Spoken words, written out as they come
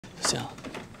行。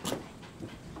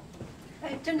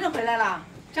哎，真正回来了，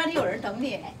家里有人等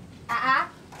你。啊！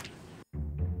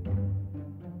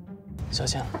小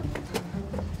庆，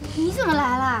你怎么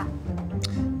来了？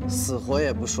死活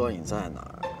也不说你在哪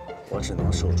儿，我只能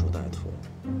守株待兔，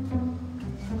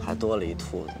还多了一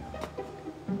兔子呢。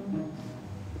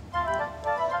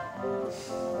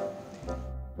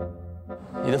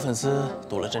你的粉丝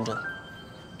堵了真真，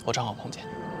我正好碰见。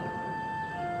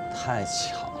太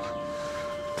巧了，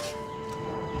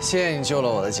谢谢你救了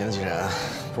我的经纪人，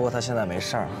不过他现在没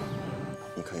事儿，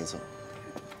你可以走，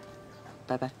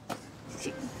拜拜。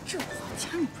这话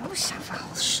家里不要瞎发号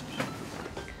施令。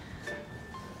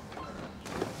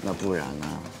那不然呢？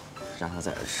让他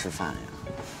在这吃饭呀？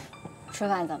吃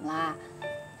饭怎么啦？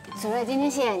子睿，今天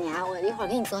谢谢你啊，我一会儿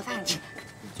给你做饭去。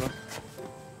坐。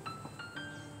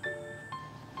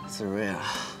子睿啊，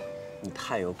你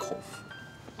太有口福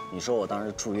了。你说我当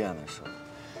时住院的时候，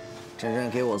真真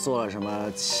给我做了什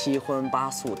么7荤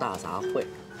8素大杂烩，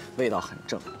味道很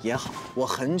正，也好。我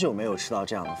很久没有吃到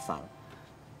这样的饭了。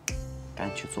赶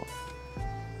紧去做。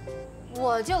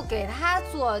我就给他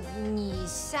做，你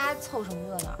瞎凑什么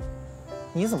热闹？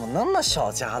你怎么那么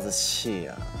小家子气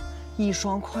呀？一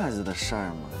双筷子的事儿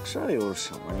嘛，这有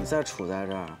什么？你再杵在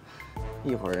这儿，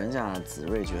一会儿人家子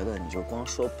睿觉得你就光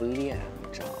说不练，你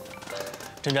知道吧？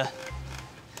真真，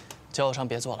脚有伤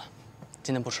别做了，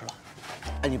今天不吃了。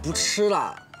哎，你不吃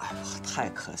了？哎呀，太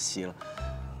可惜了。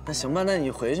那行吧，那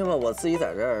你回去吧，我自己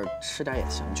在这儿吃点也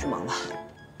行，你去忙吧。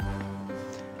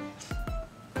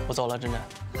我走了，真真。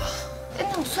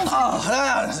哎，那我算了。啊，哎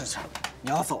呀，你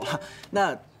要走了，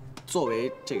那作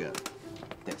为这个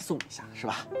得送一下是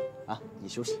吧？啊，你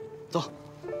休息，走。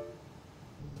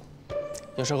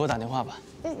有事给我打电话吧。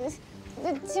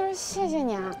那今儿谢谢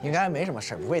你啊。应该没什么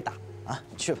事，不会打啊，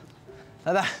你去吧，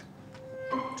拜拜，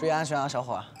注意安全啊，小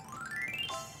伙。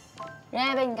人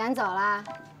也被你赶走了，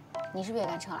你是不是也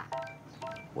该撤了？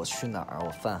我去哪儿？我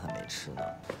饭还没吃呢。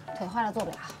腿坏了做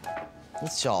不了。你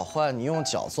脚坏，你用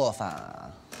脚做饭啊？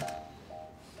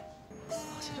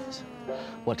行，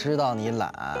我知道你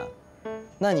懒，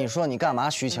那你说你干嘛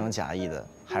虚情假意的，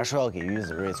还说要给于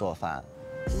子睿做饭？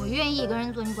我愿意一个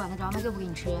人做，你管得着吗？就不给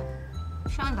你吃，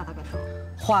谁让你把他赶走？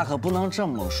话可不能这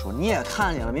么说，你也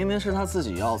看见了，明明是他自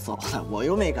己要走的，我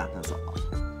又没赶他走。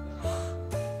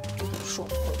说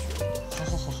不过去。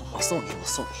好，我送你。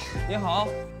您好，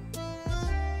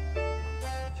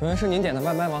请问是您点的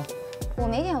外卖吗？我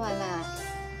没点外卖。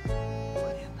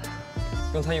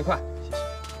用餐愉快。谢谢。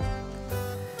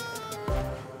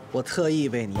我特意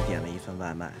为你点了一份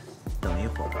外卖，等一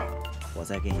会儿吧，我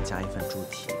再给你加一份猪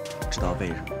蹄，知道为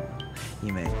什么吗？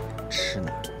因为吃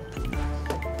哪儿补哪儿。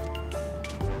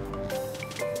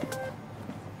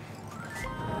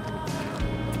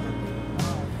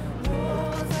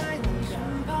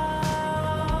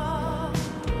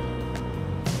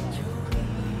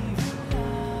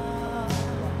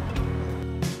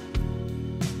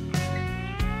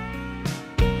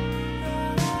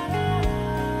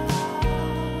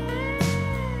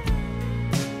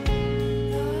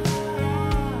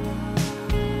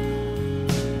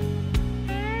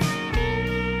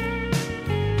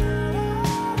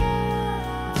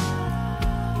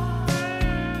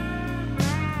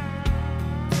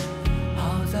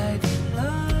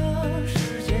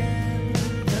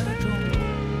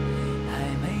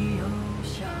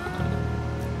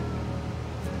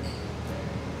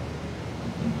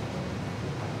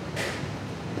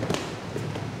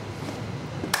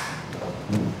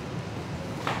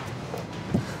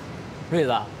瑞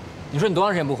子，你说你多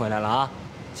长时间不回来了啊？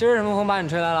今儿什么风把你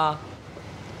吹来了？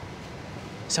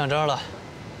想这儿了，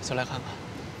就来看看。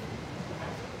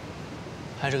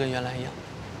还是跟原来一样，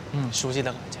熟悉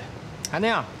的感觉。还那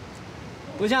样，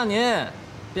不像您，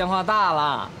变化大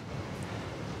了。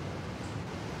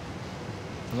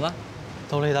怎么了？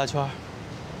兜了一大圈，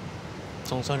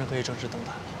总算是可以正式登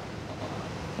台了。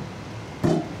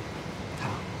太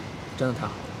好，真的太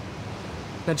好。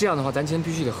那这样的话，咱今天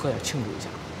必须得喝点庆祝一下。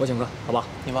我请客，好吧？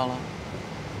你忘了，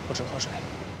我只喝水。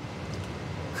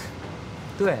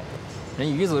对，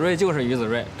人于子睿就是于子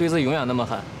睿，对自己永远那么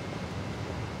狠。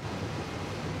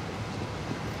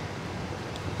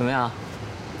怎么样，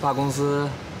大公司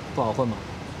不好混吗？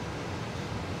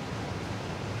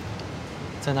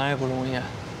在哪儿也不容易。哎呀，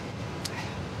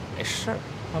没事儿，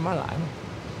慢慢来嘛。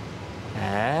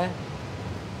哎，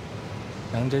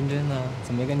杨真真呢？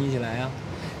怎么没跟你一起来呀？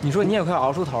你说你也快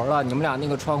熬出头了，你们俩那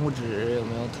个窗户纸有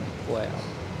没有捅破呀？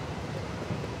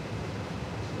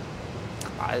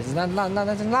哎，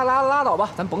那拉倒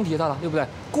吧，咱甭提他了，对不对？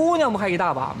姑娘不还一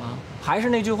大把吗？还是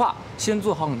那句话，先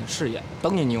做好你的事业，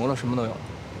等你牛了，什么都有了。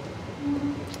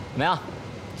怎么样？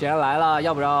既然来了，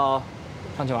要不要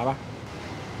上去玩玩？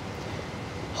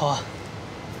好啊。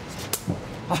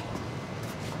好。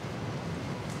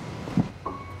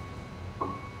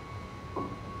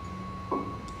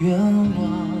愿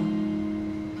望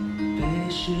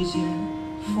被时间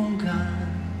风干，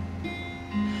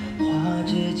划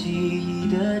着记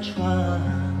忆的船，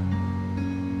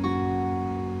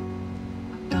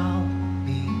到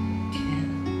明天，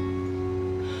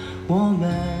我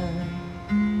们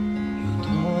有多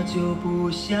久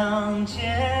不相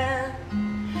见？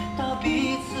到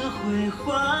彼此会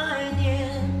怀念，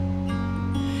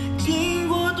经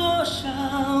过多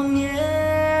少年？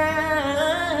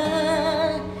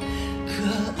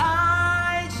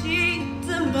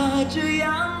 这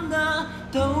样的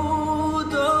兜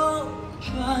兜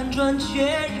转转，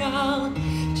却让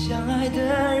相爱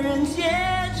的人结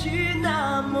局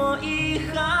那么遗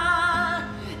憾，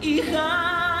遗憾。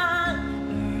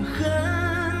而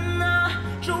恨啊，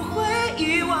终会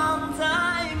遗忘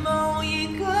在某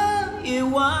一个夜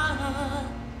晚。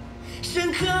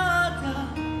深刻的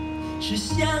是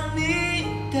想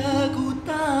你的孤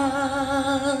单。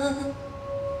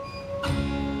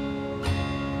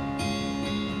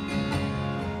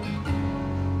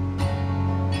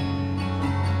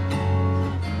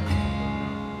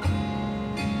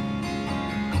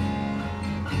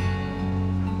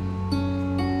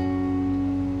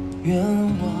 愿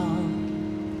望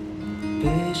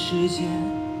被时间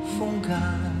风干，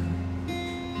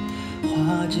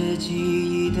划着记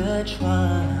忆的船，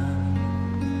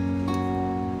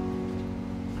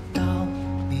到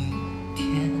明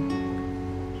天，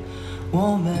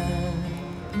我们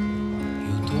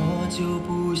有多久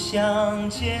不相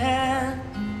见？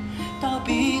到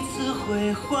彼此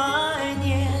会怀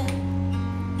念，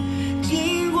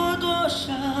经过多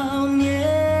少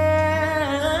年？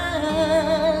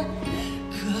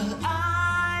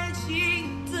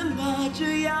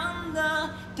 这样的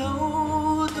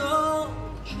兜兜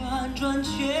转转，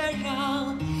却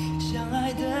让相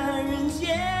爱的人结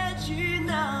局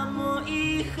那么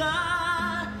遗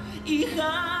憾，遗憾。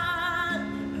而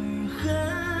恨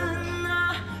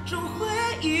啊，终会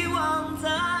遗忘在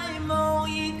某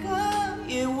一个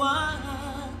夜晚。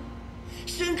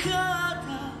深刻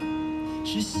的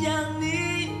是想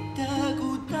你的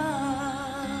孤单。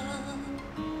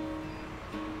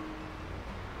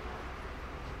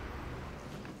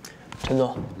 陈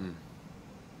总，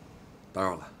打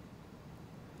扰了。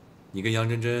你跟杨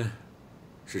真真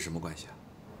是什么关系啊？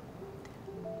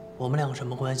我们两个什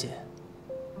么关系？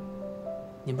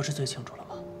你不是最清楚了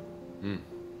吗？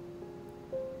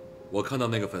我看到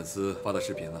那个粉丝发的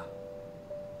视频了，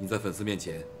你在粉丝面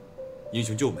前英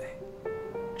雄救美。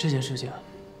这件事情，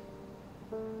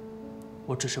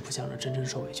我只是不想让真真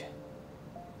受委屈。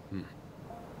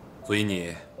所以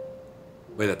你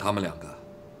为了他们两个。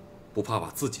 不怕把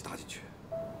自己搭进去。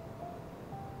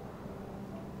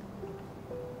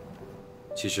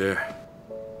其实，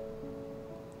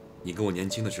你跟我年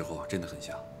轻的时候真的很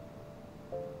像。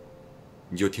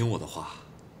你就听我的话，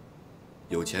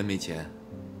有钱没钱，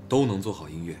都能做好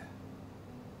音乐。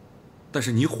但是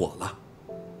你火了，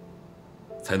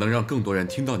才能让更多人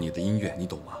听到你的音乐，你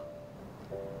懂吗？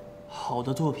好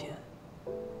的作品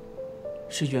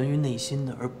是源于内心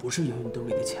的，而不是源于兜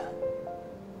里的钱。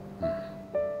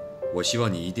 我希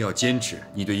望你一定要坚持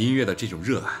你对音乐的这种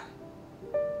热爱，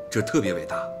这特别伟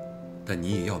大。但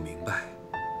你也要明白，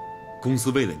公司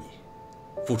为了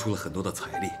你，付出了很多的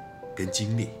财力跟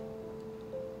精力。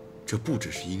这不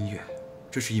只是音乐，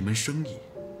这是一门生意。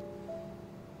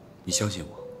你相信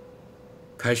我，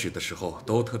开始的时候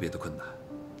都特别的困难，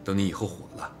等你以后火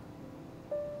了，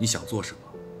你想做什么、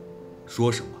说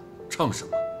什么、唱什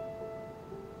么，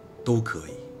都可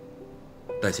以。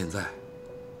但现在。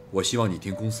 我希望你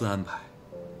听公司安排，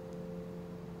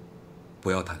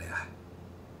不要谈恋爱，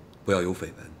不要有绯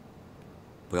闻，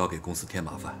不要给公司添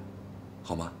麻烦，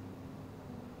好吗？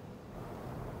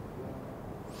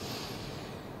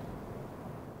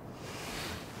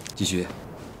继续。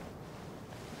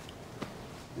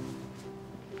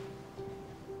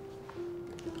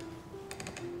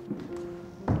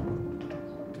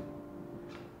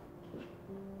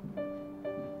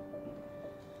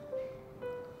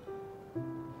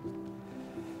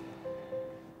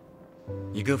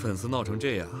你跟粉丝闹成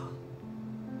这样，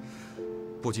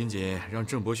不仅仅让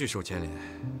郑伯旭受牵连，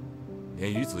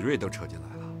连于子睿都扯进来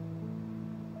了。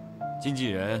经纪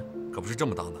人可不是这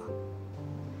么当的。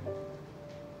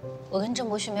我跟郑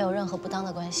伯旭没有任何不当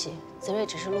的关系，子睿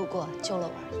只是路过救了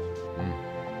我而已。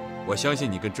我相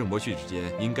信你跟郑伯旭之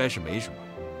间应该是没什么，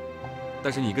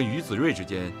但是你跟于子睿之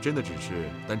间真的只是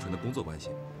单纯的工作关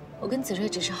系。我跟子睿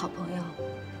只是好朋友，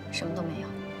什么都没有。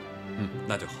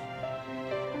那就好。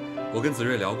我跟子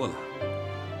睿聊过了，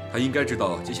他应该知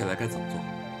道接下来该怎么做。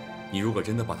你如果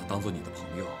真的把他当做你的朋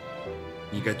友，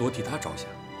你该多替他着想，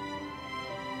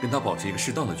跟他保持一个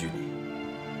适当的距离，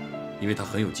因为他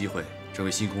很有机会成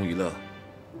为星空娱乐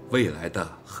未来的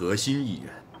核心艺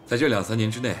人。在这2、3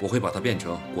年之内，我会把他变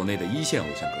成国内的1线偶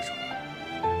像歌手。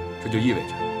这就意味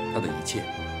着他的一切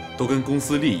都跟公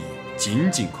司利益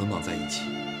紧紧捆绑在一起。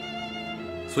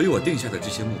所以我定下的这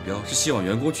些目标是希望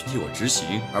员工去替我执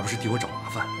行，而不是替我找麻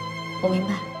烦。我明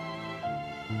白。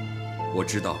我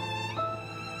知道，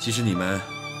其实你们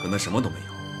可能什么都没有，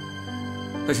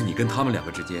但是你跟他们2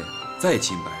个之间再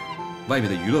清白，外面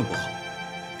的舆论不好，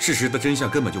事实的真相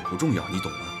根本就不重要，你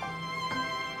懂吗？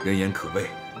人言可畏，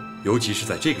尤其是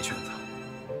在这个圈子。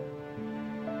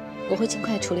我会尽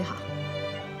快处理好。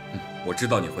我知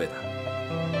道你会的，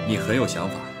你很有想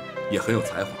法，也很有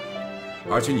才华，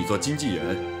而且你做经纪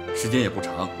人时间也不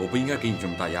长，我不应该给你这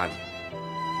么大压力。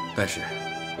但是，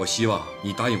我希望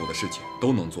你答应我的事情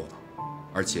都能做到，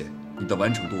而且你的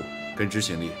完成度跟执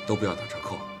行力都不要打折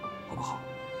扣，好不好？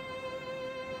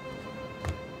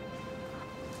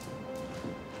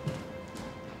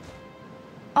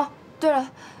哦，对了，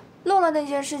漏了那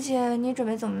件事情，你准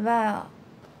备怎么办啊？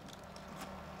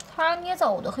他捏造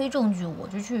我的黑证据，我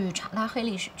就去查他黑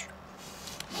历史去。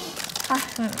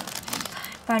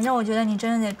反正我觉得你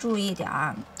真的得注意一点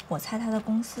儿。我猜他的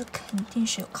公司肯定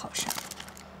是有靠山。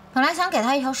本来想给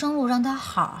他一条生路，让他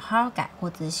好好改过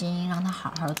自新，让他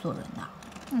好好做人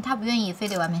的。他不愿意，非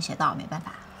得歪门邪道，没办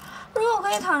法。如果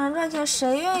可以躺着赚钱，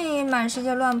谁愿意满世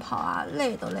界乱跑啊？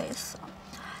累都累死了。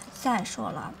再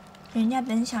说了，人家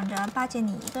本想着巴结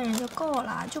你一个人就够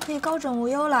了，就可以高枕无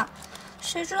忧了。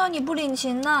谁知道你不领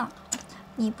情呢？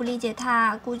你不理解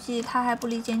他，估计他还不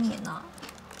理解你呢。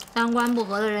三观不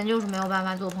合的人就是没有办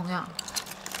法做朋友。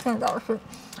这倒是，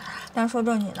但说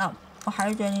正经的，我还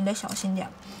是觉得你得小心点。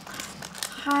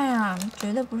他呀，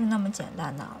绝对不是那么简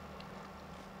单的。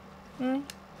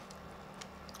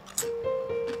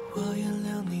我原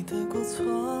谅你的过错，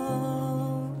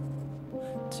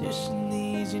即使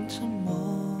你已经沉默，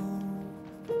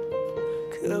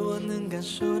可我能感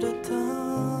受得到，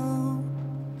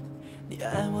你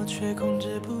爱我却控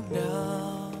制不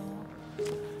了，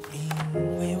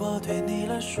因为我对你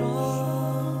来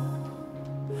说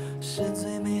是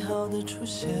最美好的出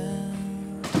现，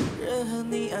任何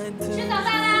你爱的人都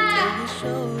会受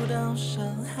到伤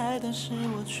害，但是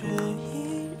我却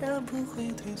依然不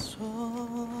会退缩。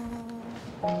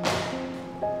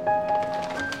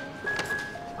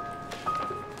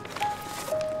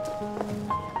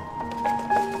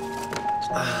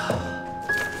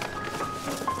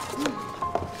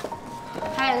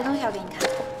还有一个东西要给你看。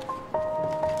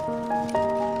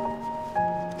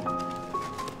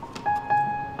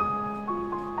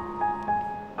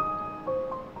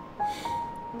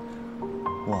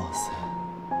哇塞，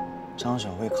张小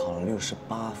慧考了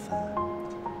68分。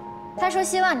他说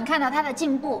希望你看到他的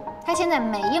进步，他现在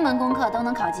每一门功课都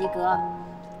能考及格，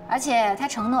而且他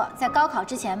承诺在高考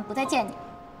之前不再见你。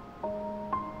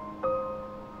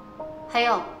还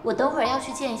有，我等会儿要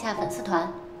去见一下粉丝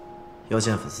团。要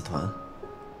见粉丝团？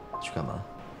去干嘛？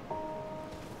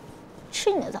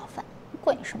吃你的早饭，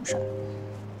关你什么事儿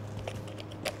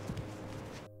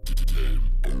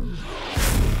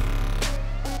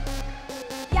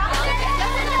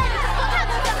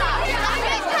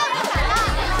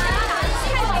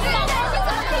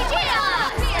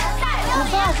？5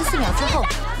分24秒之后，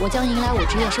我将迎来我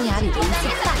职业生涯里的一次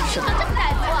大胜利，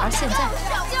而现在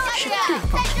是对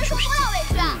方选手时间。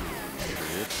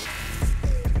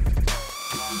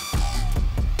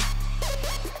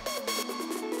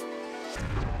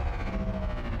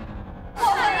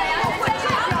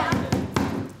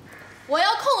我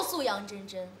要控诉杨真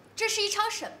真，这是一场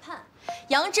审判。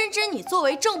杨真真，你作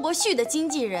为郑伯旭的经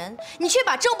纪人，你却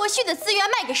把郑伯旭的资源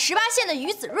卖给18线的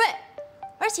于子睿，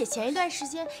而且前一段时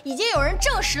间已经有人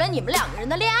证实了你们2个人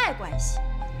的恋爱关系。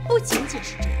不仅仅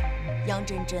是这样，杨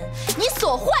真真，你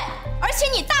索贿，而且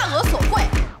你大额索贿。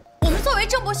我们作为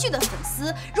郑伯旭的粉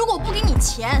丝，如果不给你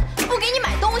钱，不给你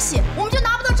买东西，我们就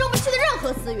拿不到郑伯旭的任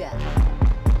何资源。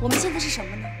我们现在是什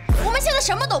么呢？我们现在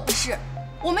什么都不是，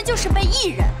我们就是被艺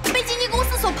人、被经纪公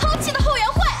司所抛弃的后援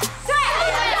会。对，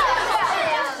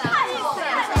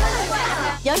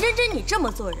杨真真，你这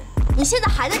么做人，你现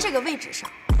在还在这个位置上，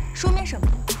说明什么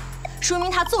呢？说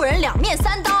明他做人2面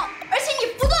3刀，而且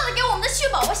你不断的给我们的旭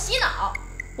宝宝洗脑。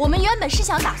我们原本是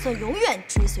想打算永远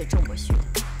追随郑伯旭的，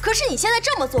可是你现在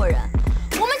这么做人，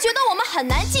我们觉得我们很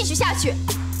难继续下去。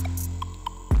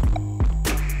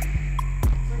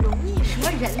容易什么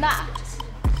人呐？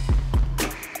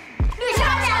绿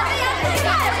茶婊！绿茶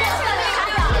婊！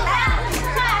来，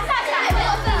下下！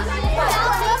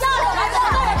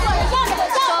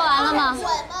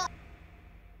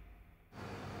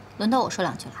轮到我说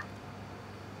2句了。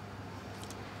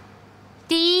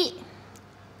第一，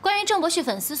关于郑伯旭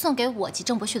粉丝送给我及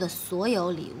郑伯旭的所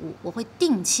有礼物，我会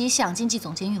定期向经纪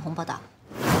总监玉红报道。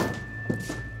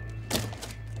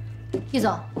玉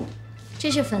总，这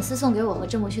是粉丝送给我和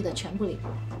郑伯旭的全部礼物，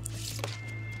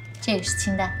这个是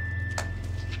清单。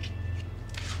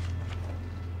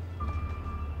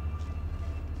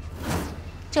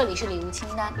这里是礼物清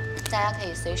单，大家可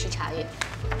以随时查阅。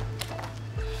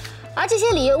而这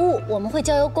些礼物我们会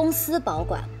交由公司保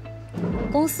管，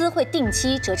公司会定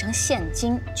期折成现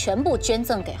金，全部捐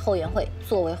赠给后援会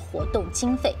作为活动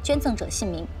经费。捐赠者姓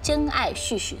名真爱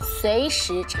旭旭，随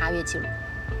时查阅记录。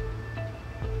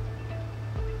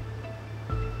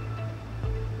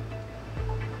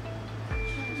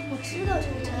我知道这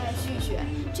个真爱旭旭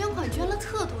捐款捐了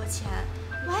特多钱，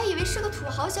我还以为是个土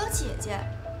豪小姐姐。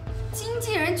经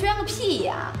纪人捐个屁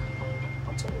呀！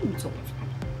这么做作，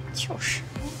就是。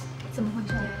怎么回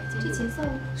事？这节奏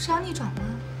是要逆转吗？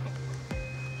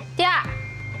第二，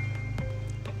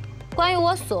关于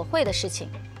我所会的事情，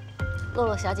洛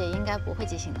洛小姐应该不会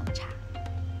记性那么差。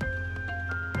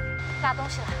拿东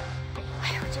西了。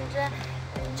哎呦，珍珍，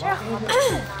你这好不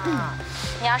准啊！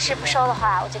你要是不收的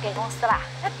话，我就给公司了。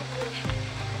哎，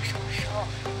收，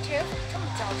你这人怎么这么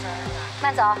较真儿呢？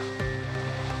慢走。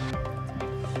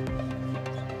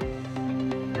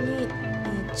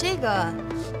你这个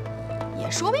也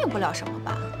说明不了什么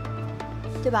吧，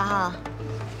对吧哈？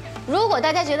如果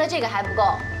大家觉得这个还不够，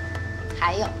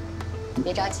还有，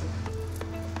别着急。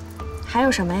还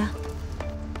有什么呀？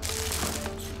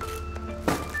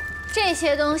这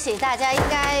些东西大家应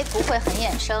该不会很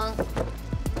眼生，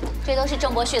这都是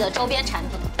郑伯旭的周边产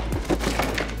品。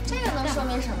这个能说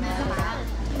明什么呀？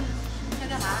要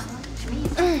干嘛？什么意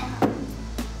思？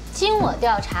经我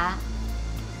调查，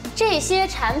这些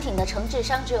产品的承制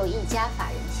商只有一家法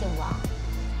人姓王。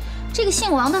这个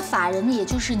姓王的法人，也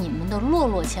就是你们的洛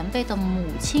洛前辈的母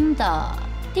亲的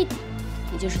弟弟，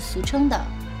也就是俗称的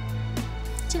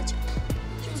舅舅。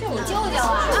你舅舅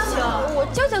啊？我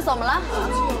舅舅怎么了？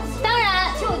当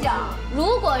然，舅舅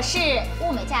如果是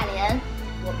物美价廉，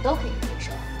我们都可以接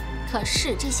受。可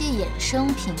是这些衍生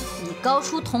品以高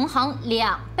出同行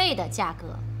2倍的价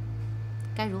格，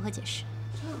该如何解释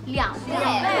？2倍？你也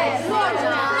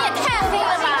太黑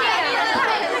了吧！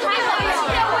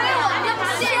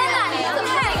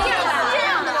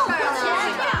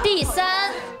第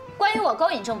三，关于我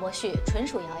勾引郑伯旭，纯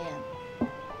属谣言。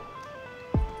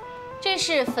这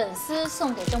是粉丝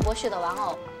送给郑伯旭的玩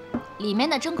偶，里面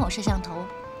的针孔摄像头，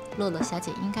洛洛小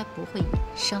姐应该不会衍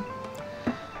生。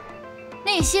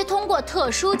那些通过特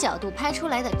殊角度拍出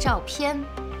来的照片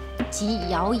及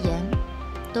谣言，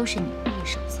都是你一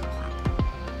手策划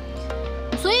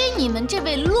的。所以你们这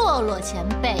位洛洛前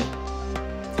辈，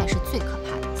才是最可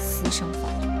怕的私生饭。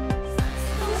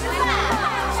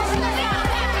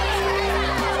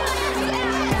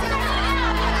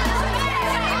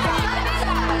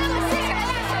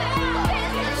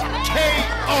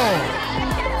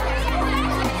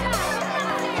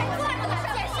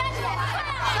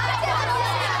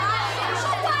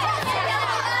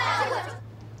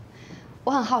我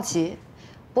很好奇，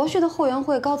伯旭的后援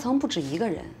会高层不止1个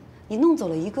人，你弄走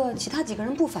了1个，其他几个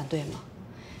人不反对吗？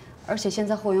而且现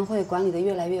在后援会管理的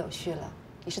越来越有序了，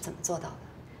你是怎么做到的？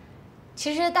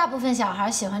其实大部分小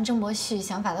孩喜欢郑伯旭，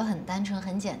想法都很单纯，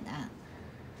很简单。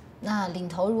那领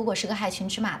头如果是个害群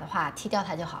之马的话，踢掉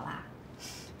他就好啦。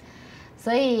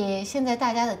所以现在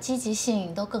大家的积极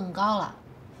性都更高了，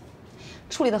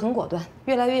处理得很果断，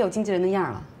越来越有经纪人的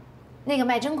样了。那个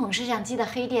卖针孔摄像机的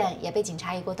黑店也被警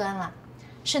察一锅端了，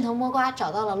顺藤摸瓜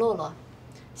找到了洛洛。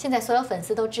现在所有粉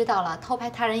丝都知道了，偷拍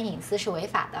他人隐私是违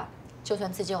法的，就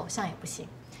算自居偶像也不行。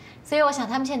所以我想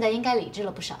他们现在应该理智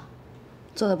了不少。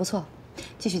做得不错，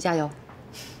继续加油。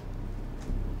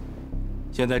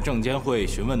现在证监会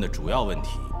询问的主要问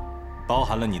题，包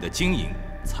含了你的经营、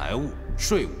财务、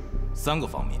税务3个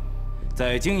方面。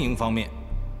在经营方面，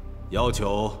要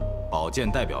求保荐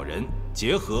代表人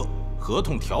结合合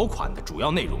同条款的主要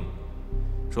内容，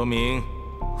说明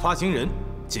发行人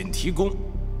仅提供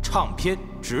唱片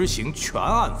执行全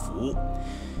案服务，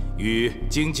与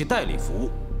经纪代理服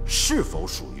务是否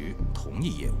属于同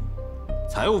一业务。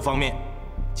财务方面，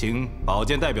请保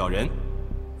荐代表人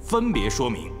分别说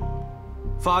明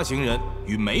发行人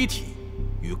与媒体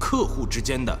与客户之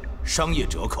间的商业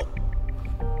折扣，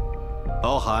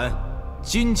包含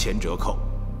金钱折扣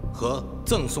和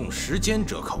赠送时间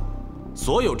折扣。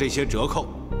所有这些折扣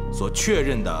所确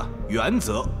认的原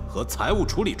则和财务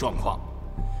处理状况，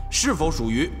是否属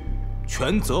于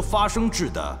权责发生制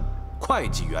的会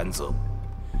计原则？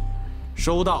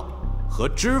收到和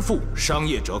支付商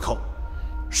业折扣，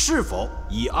是否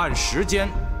已按时间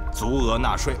足额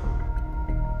纳税。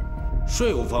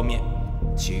税务方面，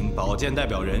请保荐代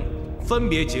表人分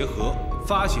别结合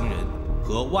发行人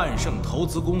和万盛投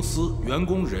资公司员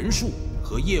工人数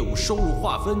和业务收入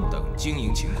划分等经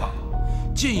营情况，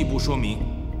进一步说明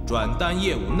转单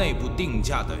业务内部定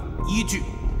价的依据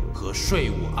和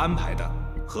税务安排的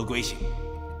合规性，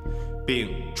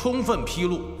并充分披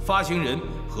露发行人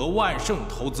和万盛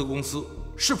投资公司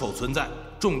是否存在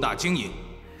重大经营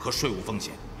和税务风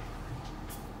险。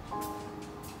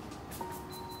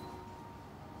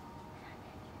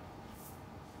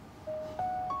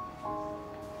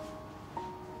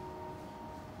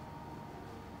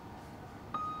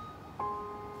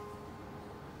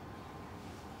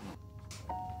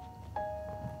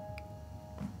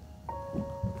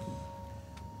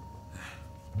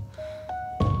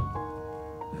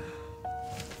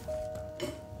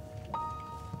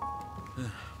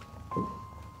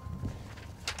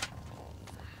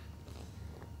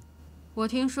我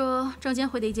听说证监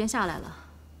会的意见下来了，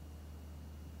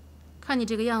看你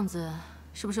这个样子，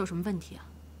是不是有什么问题啊？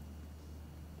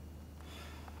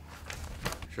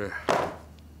是，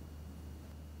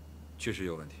确实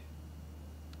有问题。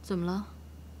怎么了？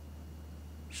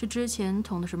是之前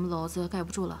捅的什么篓子盖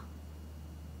不住了？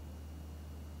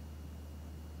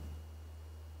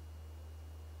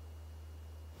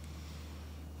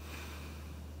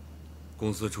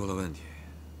公司出了问题，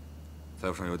财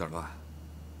务上有点乱。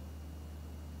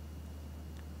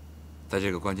在这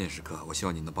个关键时刻，我希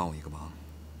望你能帮我一个忙。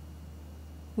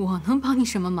我能帮你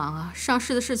什么忙啊？上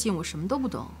市的事情我什么都不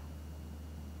懂。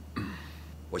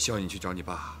我希望你去找你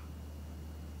爸。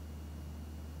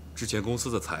之前公司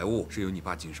的财务是由你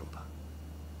爸经手的，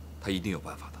他一定有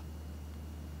办法的。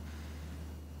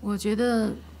我觉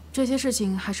得这些事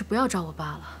情还是不要找我爸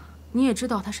了。你也知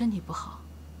道他身体不好，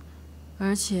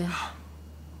而且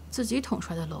自己捅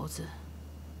出来的篓子，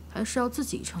还是要自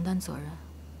己承担责任。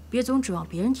别总指望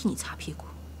别人替你擦屁股。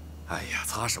哎呀，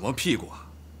擦什么屁股啊！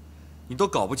你都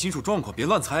搞不清楚状况，别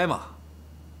乱猜嘛。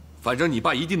反正你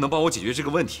爸一定能帮我解决这个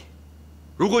问题。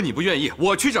如果你不愿意，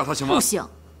我去找他行吗？不行。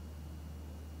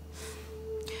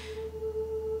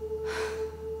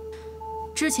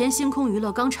之前星空娱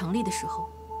乐刚成立的时候，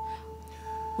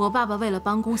我爸爸为了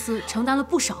帮公司承担了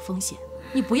不少风险。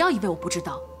你不要以为我不知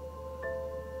道。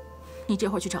你这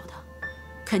会儿去找他，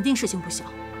肯定事情不小。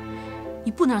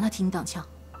你不能让他替你挡枪。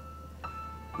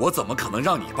我怎么可能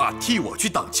让你爸替我去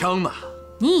挡枪呢？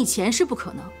你以前是不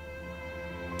可能，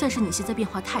但是你现在变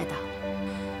化太大了，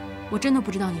我真的不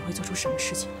知道你会做出什么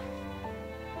事情来。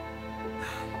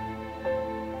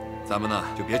咱们呢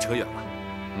就别扯远了。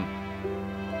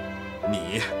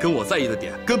你跟我在意的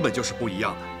点根本就是不一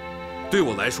样的。对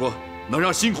我来说，能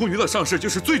让星空娱乐上市就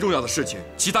是最重要的事情，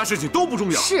其他事情都不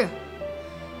重要。是，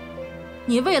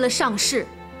你为了上市，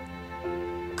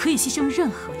可以牺牲任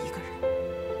何一个人。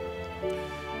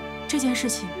这件事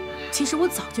情，其实我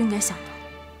早就应该想到。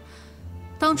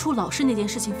当初老师那件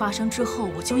事情发生之后，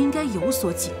我就应该有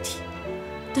所警惕。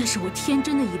但是我天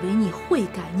真的以为你会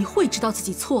改，你会知道自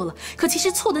己错了。可其实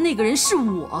错的那个人是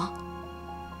我，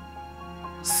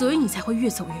所以你才会越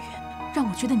走越远，让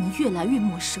我觉得你越来越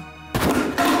陌生。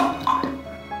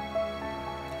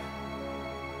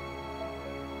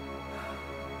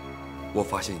我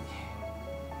发现你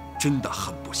真的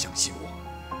很不相信我。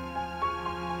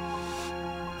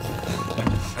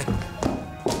哎，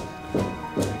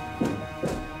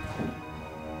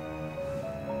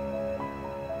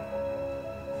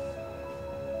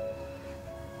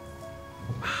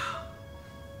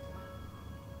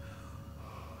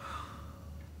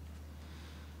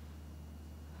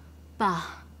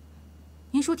爸，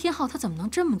您说天浩他怎么能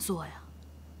这么做呀？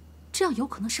这样有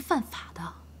可能是犯法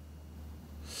的。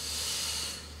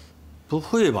不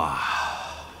会吧？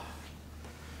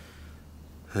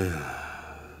哎呀，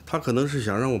他可能是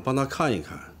想让我帮他看一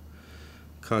看，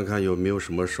看看有没有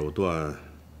什么手段、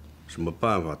什么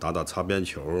办法打打擦边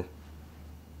球，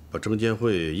把证监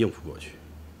会应付过去。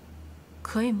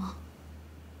可以吗？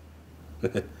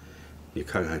你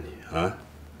看看你啊，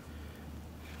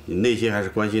你内心还是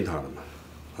关心他的嘛？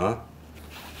啊？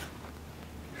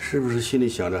是不是心里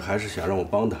想着还是想让我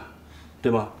帮他，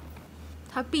对吗？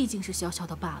他毕竟是小小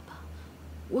的爸爸。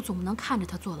我总不能看着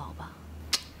他坐牢吧？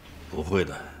不会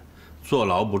的，坐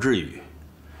牢不至于。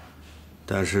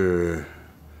但是，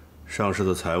上市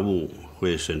的财务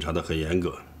会审查得很严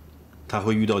格，他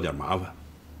会遇到点麻烦。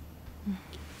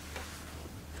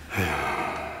哎呀，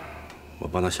我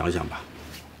帮他想想吧，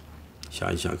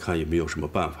想一想看有没有什么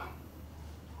办法。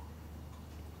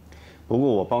不过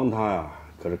我帮他呀，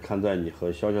可是看在你和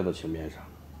潇潇的情面上。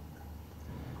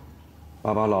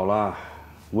爸爸老了，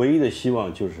唯一的希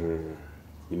望就是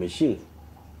你们幸福、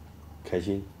开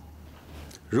心。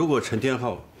如果陈天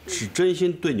浩是真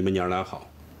心对你们娘俩好，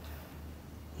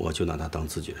我就拿他当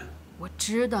自己人。我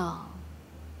知道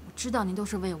您都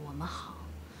是为我们好，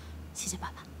谢谢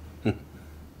爸爸。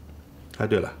哎，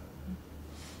对了，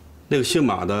那个姓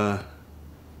马的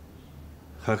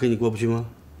还跟你过不去吗？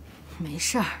没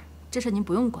事儿，这事您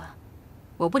不用管，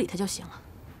我不理他就行了。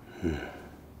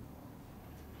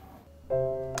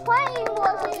欢迎博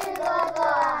士哥哥。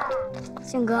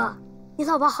信哥，你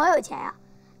老婆好有钱呀，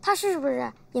她是不是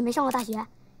也没上过大学？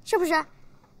是不是？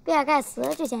比尔盖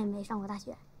茨之前也没上过大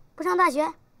学，不上大学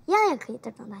一样也可以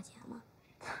挣大钱吗？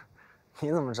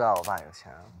你怎么知道我爸有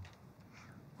钱啊？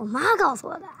我妈告诉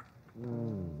我的。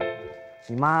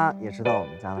你妈也知道我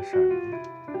们家的事儿呢。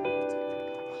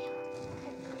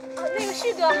那个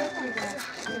旭哥，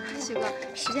旭哥，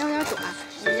时间有点短，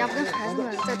你要不跟孩子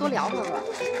们再多聊会儿吧？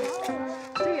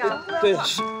对呀。对，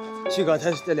旭哥，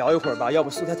再聊一会儿吧，要不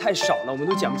素材太少了，我们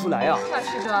都剪不出来呀。是啊，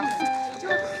旭哥，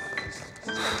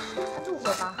住会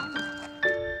儿吧。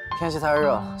天气太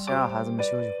热了，先让孩子们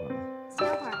休息会儿吧。歇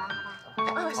会儿吧，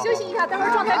好吧？休息一下，待会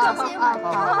儿状态更好。宝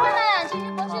贝们，这是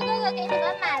博士哥哥给你们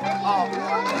买的礼物，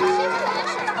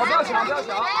不要抢，不要抢，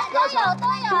不要抢，都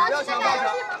有，不要抢，不要抢。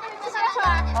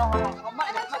好，慢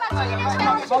点，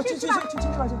好，去吧，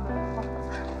去。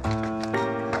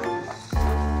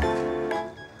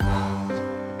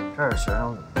这是学生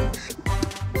怎么回事？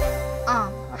啊，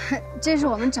这是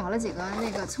我们找了几个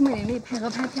那个聪明伶俐配合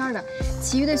拍片的，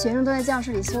其余的学生都在教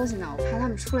室里休息呢。我怕他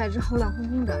们出来之后乱哄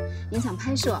哄的，影响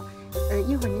拍摄。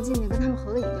一会儿您进去跟他们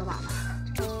合个影就完了。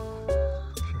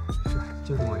是，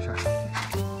就这么回事。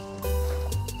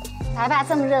来吧，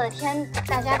这么热的天，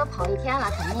大家都跑一天了，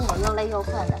肯定也又累又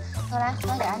困的。都来喝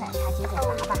点奶茶解解乏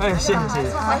吧。哎，谢谢。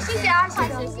好，谢谢啊，快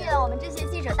请进，我们这些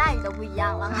记者待遇都不一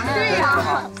样了。对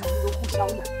呀，都互相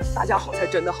的，大家好才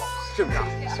真的好，是不是？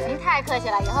您太客气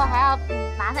了，以后还要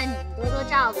麻烦你们多多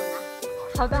照顾呢。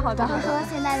好的。都说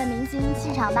现在的明星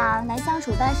气场大，难相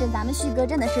处，但是咱们旭哥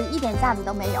真的是一点架子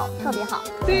都没有，特别好。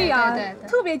对呀，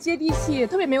特别接地气，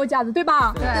特别没有架子，对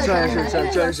吧？对，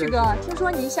真是。旭哥，听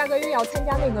说你下个月要参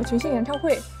加那个群星演唱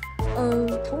会，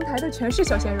同台的全是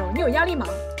小鲜肉，你有压力吗？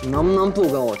你能不能不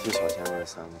跟我提小鲜肉这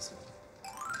3个字？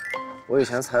我以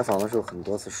前采访的时候很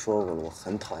多次说过了，我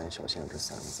很讨厌小鲜肉这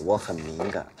3个字，我很敏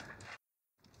感。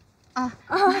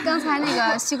刚才那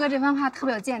个旭哥这番话特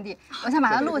别有见地，我想把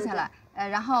它录下来，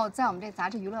然后在我们这杂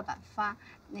志娱乐版发。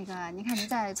那个，您看您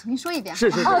再重新说一遍。是。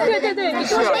对，你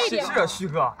多说一点。是啊，旭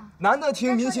哥，难得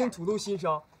听明星吐露心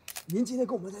声，您今天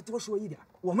跟我们再多说一点，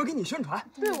我们给你宣传。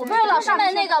对，我们老师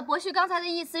们，那个博旭刚才的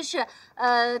意思是，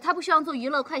他不希望做娱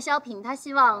乐快消品，他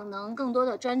希望能更多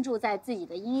的专注在自己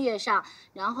的音乐上，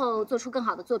然后做出更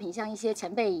好的作品，像一些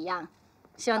前辈一样。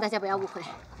希望大家不要误会。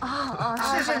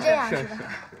是这样，是吧？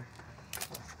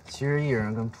其实艺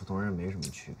人跟普通人没什么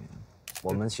区别，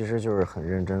我们其实就是很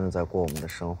认真的在过我们的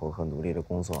生活和努力的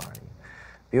工作而已。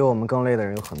比我们更累的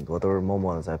人有很多，都是默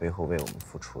默的在背后为我们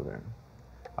付出的人。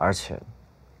而且，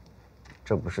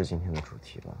这不是今天的主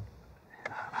题吧？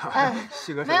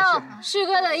没有，旭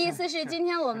哥的意思是今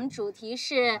天我们主题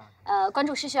是关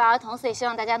注失学儿童，所以希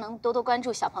望大家能多多关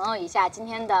注小朋友一下。今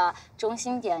天的中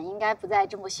心点应该不在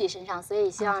郑博旭身上，所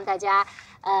以希望大家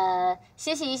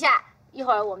歇息一下，一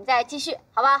会儿我们再继续，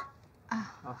好吧？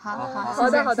好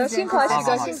的，辛苦啊，旭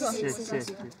哥，谢谢。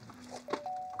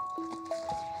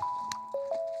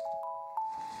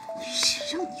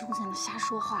谁让你又在那瞎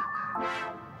说话了？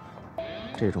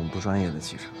这种不专业的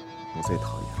记者，我最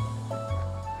讨厌。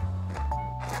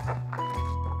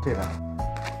这边，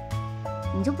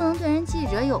你就不能对人记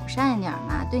者友善一点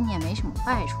吗？对你也没什么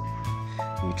坏处呀。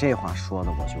你这话说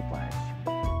的我就不爱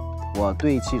听。我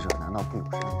对记者难道不友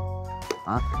善吗？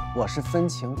啊，我是分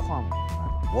情况的，明白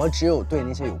吗？我只有对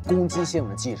那些有攻击性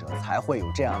的记者才会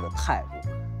有这样的态度，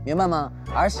明白吗？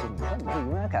而且你说你就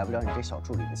永远改不了你这小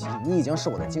助理的气息，你已经是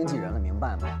我的经纪人了，明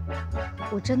白吗？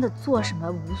我真的做什么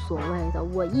无所谓的，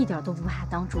我一点都不怕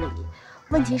当助理。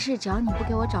问题是，只要你不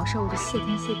给我找事儿，我就谢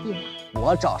天谢地了。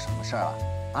我找什么事儿了？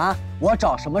啊，我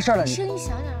找什么事儿了？声音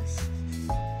小点。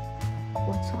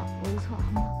我的错，好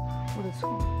吗？我的错。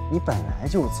你本来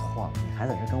就错了，你还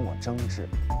在这跟我争执，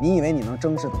你以为你能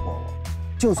争执得过我？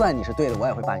就算你是对的，我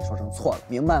也会把你说成错的，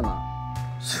明白吗？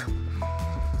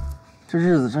这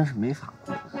日子真是没法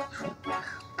过。你说，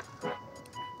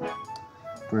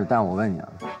不是？但我问你啊，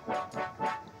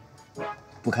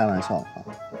不开玩笑的话，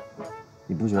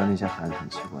你不觉得那些孩子很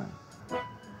奇怪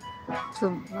吗？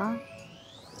怎么了？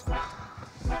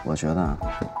我觉得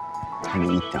他们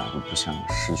一点都不像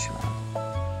失学儿童。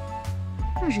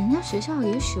那人家学校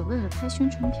也许为了拍宣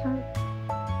传片，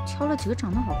挑了几个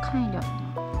长得好看一点的。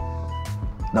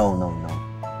No，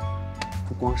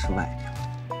不光是外表，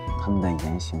他们的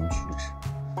言行举止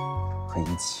和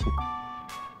一切，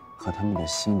和他们的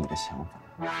心里的想法，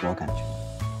我感觉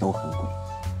都很诡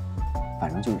异，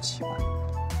反正就是奇怪。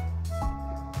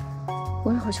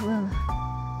我一会儿去问问。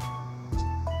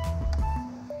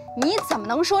你怎么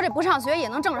能说这不上学也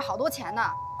能挣着好多钱呢？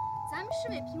咱们是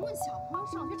为贫困小朋友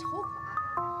上学筹款，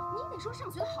你得说上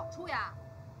学的好处呀。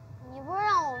你不是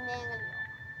让我编一个理由吗？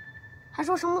还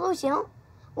说什么都行，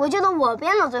我觉得我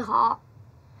编的最好。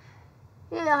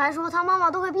月亮还说他妈妈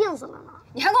都快病死了呢。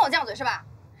你还跟我犟嘴是吧？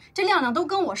这亮亮都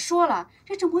跟我说了，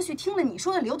这郑伯旭听了你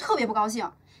说的理由特别不高兴。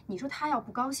你说他要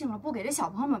不高兴了，不给这小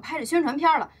朋友们拍这宣传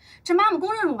片了，这妈妈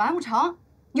公任务完不成，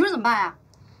你说怎么办呀？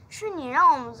是你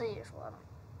让我们自己说的，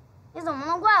你怎么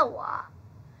能怪我？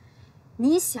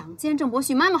你想见郑伯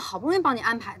旭，妈妈好不容易帮你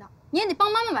安排的，你也得帮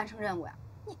妈妈完成任务呀。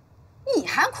你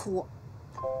还哭？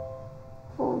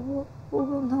我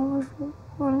跟他们说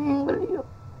我另一个理由。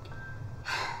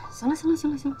行了，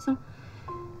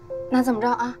那这么着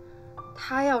啊？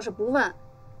他要是不问，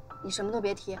你什么都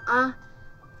别提啊。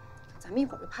咱们一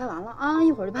会儿就拍完了啊，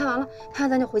一会儿就拍完了，拍完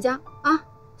咱就回家啊。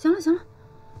行了。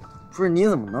不是，你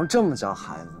怎么能这么教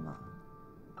孩子呢？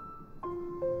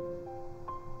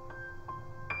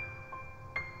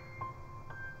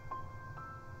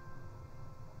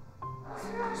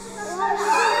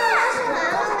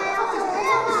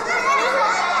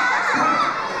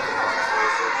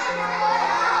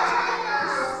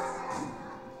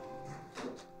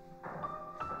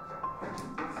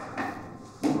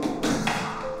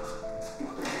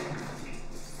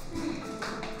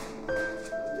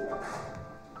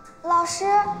老师，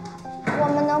我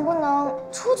们能不能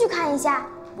出去看一下？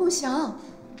不行，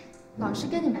老师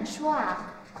跟你们说啊，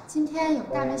今天有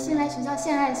大明星来学校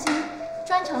献爱心，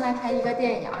专程来拍一个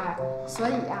电影，所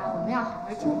以啊，我们要好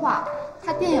好听话。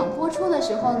他电影播出的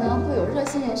时候呢，会有热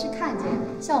心人士看见，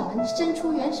向我们伸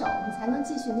出援手，我们才能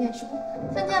继续念书，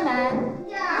听见没？听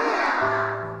见。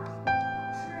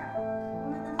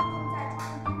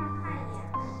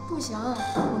不行，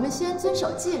我们先遵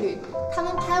守纪律。他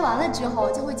们拍完了之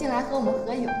后，就会进来和我们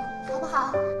合影，好不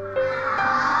好？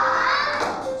好。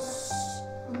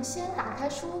我们先打开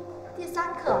书，第3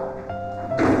课。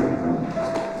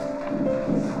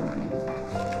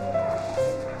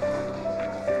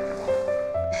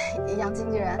杨经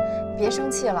纪人，你别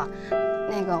生气了。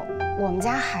那个，我们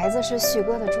家孩子是旭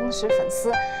哥的忠实粉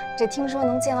丝，这听说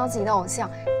能见到自己的偶像，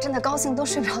真的高兴都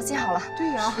睡不着觉了。对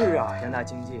呀。是啊，杨大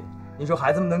经纪。你说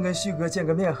孩子们能跟旭哥见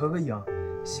个面、合个影，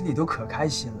心里都可开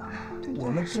心了。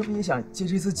我们这不也想借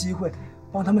这次机会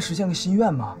帮他们实现个心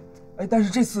愿吗？哎，但是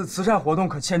这次慈善活动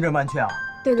可千真万确啊！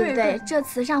对，这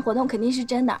慈善活动肯定是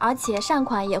真的，而且善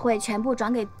款也会全部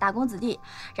转给打工子弟。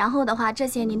然后的话，这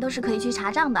些您都是可以去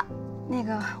查账的。那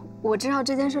个，我知道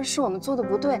这件事是我们做的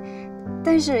不对，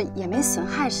但是也没损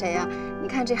害谁啊。你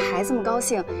看这孩子们高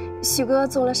兴，旭哥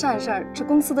做了善事儿，这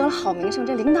公司得了好名声，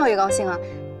这领导也高兴啊。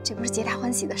这不是皆大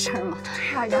欢喜的事儿吗？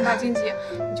对呀，杨大经纪，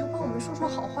你就帮我们说说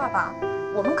好话吧，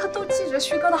我们可都记着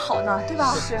旭哥的好呢，对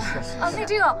吧？是啊，那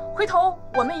这个回头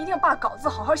我们一定把稿子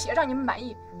好好写，让你们满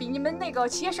意，比你们那个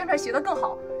企业宣传写得更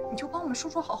好。你就帮我们说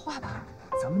说好话吧。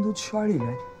咱们都圈里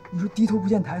人，你说低头不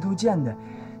见抬头见的，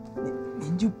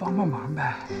您就帮帮忙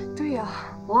呗。对呀，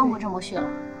我问过郑伯旭了，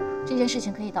这件事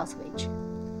情可以到此为止。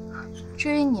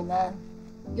至于你们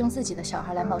用自己的小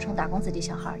孩来冒充打工子弟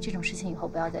小孩，这种事情以后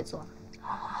不要再做了。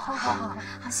好，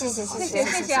谢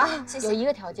谢啊！有一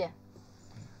个条件，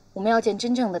我们要见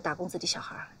真正的打工子弟小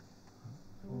孩。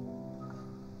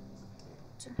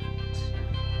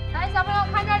来，小朋友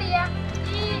看这里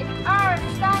，1、2、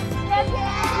3，切！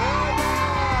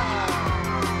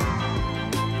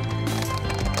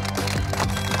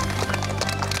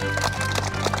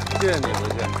谢谢你，回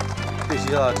去对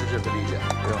学校支持和理解。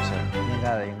不用谢，应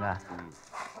该的，应该。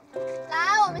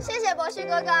来，我们谢谢伯旭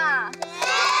哥哥。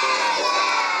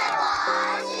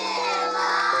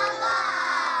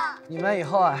你们以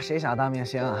后啊，谁想当明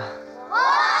星啊？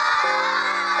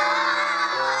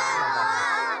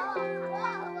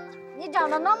你长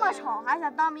得那么丑，还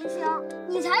想当明星？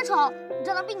你才丑，你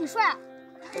长得比你帅。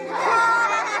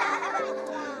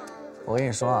我跟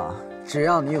你说啊，只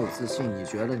要你有自信，你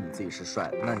觉得你自己是帅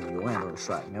的，那你永远都是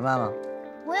帅的，明白吗？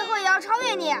我以后也要超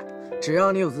越你。只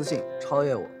要你有自信，超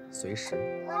越我，随时。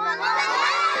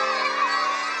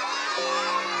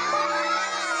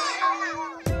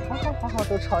好，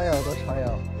都超越我，都超越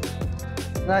我。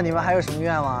那你们还有什么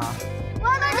愿望啊？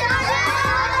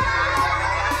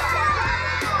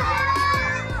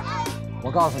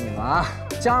我告诉你们啊，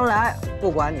将来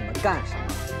不管你们干什么，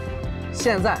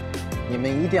现在你们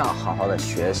一定要好好的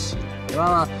学习，明白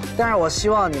吗？但是我希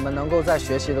望你们能够在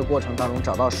学习的过程当中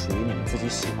找到属于你们自己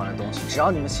喜欢的东西。只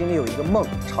要你们心里有一个梦，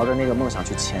朝着那个梦想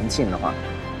去前进的话，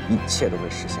一切都会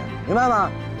实现的，明白吗？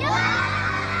明白。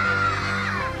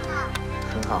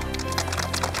很好。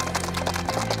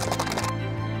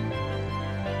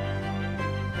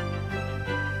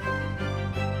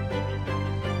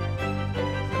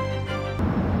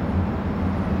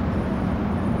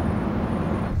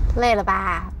累了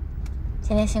吧？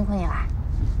今天辛苦你了。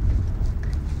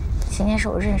今天是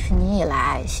我认识你以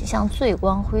来形象最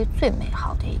光辉、最美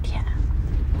好的一天。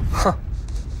哼，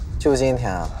就今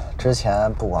天啊，之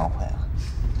前不光辉啊。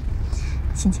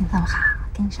心情这么好，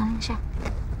跟你商量事儿。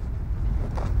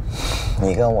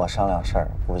你跟我商量事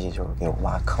儿，估计就是给我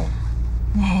挖坑。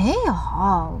没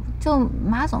有，就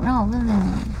马总让我问问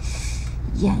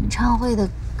你，演唱会的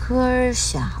歌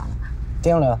选好了吗？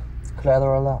定了，《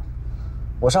Collateral Love》。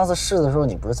我上次试的时候，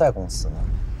你不是在公司吗？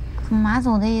马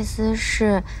总的意思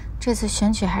是，这次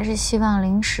选曲还是希望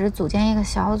临时组建一个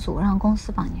小组，让公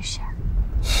司帮你选。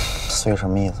所以什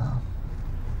么意思啊？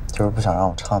就是不想让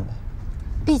我唱呗。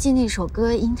毕竟那首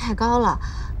歌音太高了，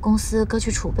公司歌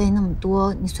曲储备那么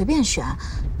多，你随便选，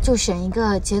就选一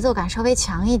个节奏感稍微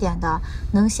强一点的，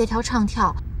能协调唱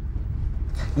跳。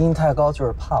音太高就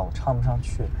是怕我唱不上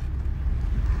去呗。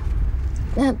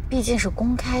那毕竟是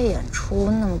公开演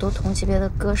出，那么多同级别的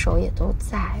歌手也都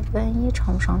在，万一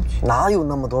唱不上去，哪有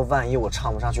那么多万一我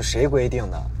唱不上去？谁规定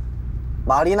的？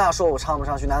玛丽娜说我唱不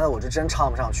上去，难道我是真唱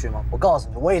不上去吗？我告诉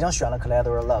你，我已经选了《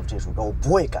Collateral Love》这首歌，我不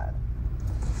会改的。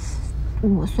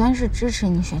我虽然是支持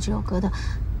你选这首歌的，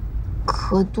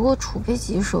可多储备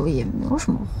几首也没有什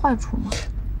么坏处嘛。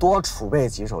多储备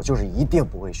几首就是一定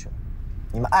不会选，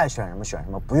你们爱选什么选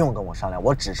什么，不用跟我商量，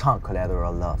我只唱《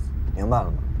Collateral Love》，明白了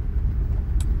吗？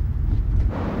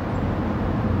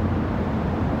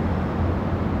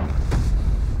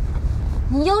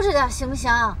你悠着点行不行？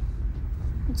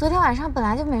你昨天晚上本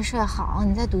来就没睡好，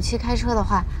你在赌气开车的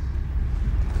话，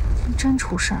真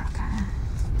出事儿该。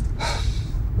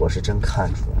我是真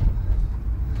看出来了，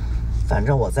反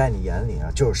正我在你眼里啊，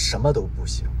就是什么都不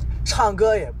行，唱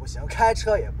歌也不行，开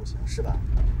车也不行，是吧？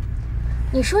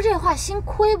你说这话心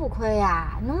亏不亏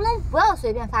呀？能不能不要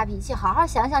随便发脾气，好好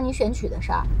想想你选曲的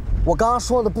事儿？我刚刚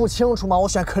说的不清楚吗？我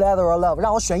选 Collateral Love，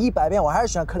 让我选100遍，我还是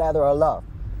选 Collateral Love。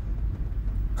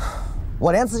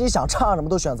我连自己想唱什么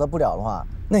都选择不了的话，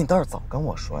那你倒是早跟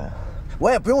我说呀，我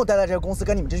也不用待在这个公司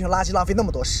跟你们这群垃圾浪费那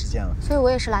么多时间了。所以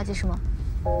我也是垃圾是吗？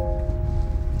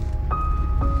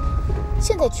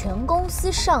现在全公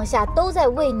司上下都在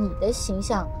为你的形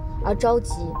象而着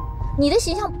急，你的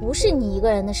形象不是你一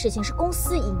个人的事情，是公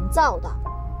司营造的。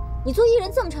你做艺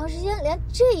人这么长时间，连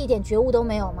这一点觉悟都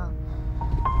没有吗？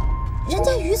人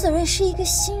家于子睿是一个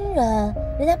新人，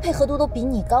人家配合度都比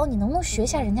你高，你能不能学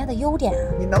下人家的优点啊？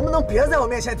你能不能别在我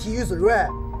面前提于子睿？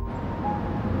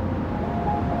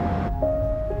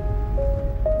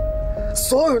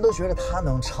所有人都觉得他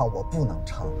能唱，我不能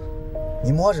唱。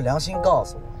你摸着良心告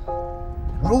诉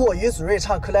我，如果于子睿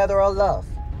唱《Collateral Love》，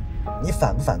你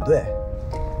反不反对？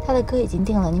他的歌已经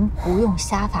定了，您不用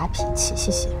瞎发脾气，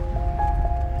谢谢。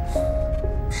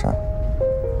是，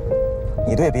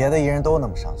你对别的艺人都那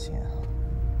么上心，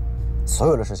所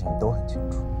有的事情你都很清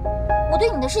楚。我对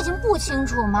你的事情不清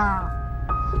楚吗？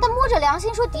但摸着良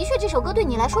心说，的确这首歌对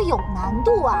你来说有难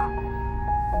度啊。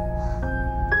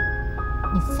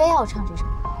你非要唱这首歌，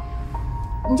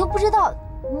你就不知道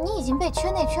你已经被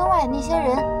圈内圈外那些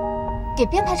人给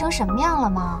编排成什么样了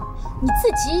吗？你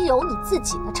自己有你自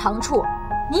己的长处，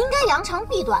你应该扬长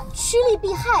避短，趋利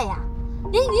避害呀。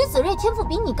连于子睿天赋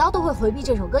比你高都会回避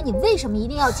这首歌，你为什么一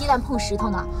定要鸡蛋碰石头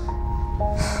呢？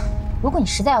如果你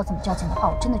实在要这么较劲的话，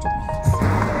我真的觉得没意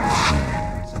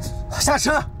思。下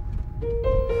车。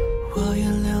我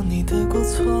原谅你的过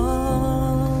错，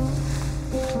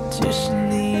即使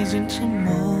你已经沉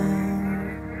默，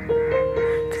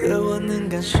可我能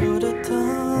感受得到，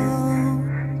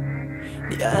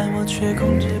你爱我却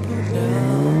控制不了，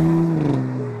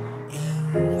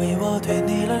因为我对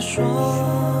你来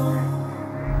说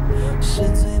是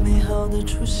最美好的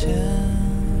出现，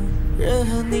任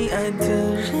何你爱的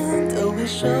人都会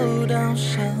受到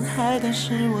伤害，但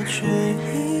是我却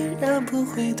依然不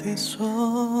会退缩，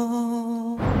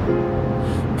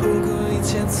不顾一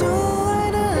切做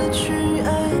爱的去爱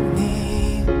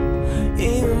你，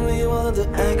因为我的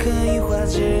爱可以化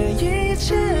解一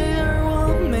切，而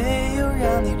我没有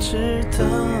让你知道，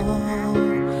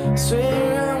虽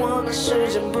然我们时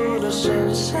间不多，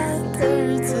剩下的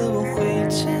日子我会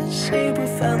珍惜，不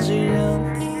放弃让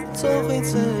你做回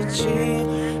自己。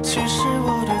其实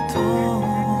我的痛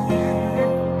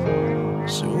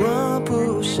是我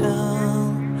不想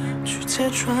去讲揭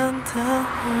穿的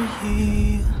而已。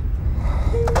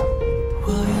我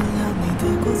原谅你的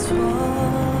过错，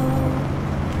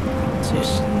即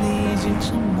使你已经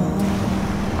沉默，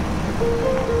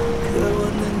可我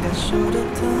能感受得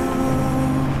到，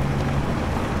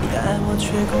你爱我却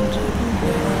控制不了。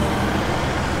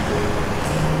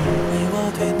因为我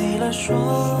对你来说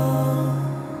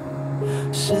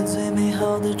是最美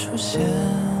好的出现。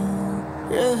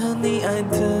任何你爱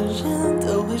的人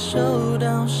都会受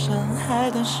到伤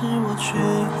害，但是我却依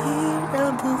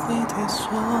然不会退缩。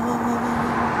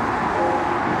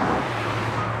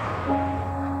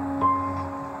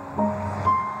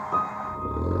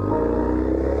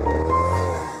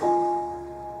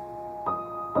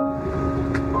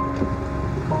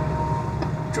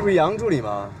这不是杨助理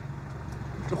吗？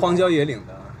这荒郊野岭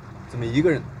的，怎么一个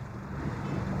人呢？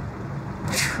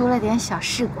出了点小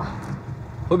事故。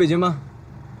回北京吧。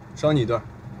捎你一段。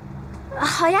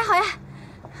好呀，好呀。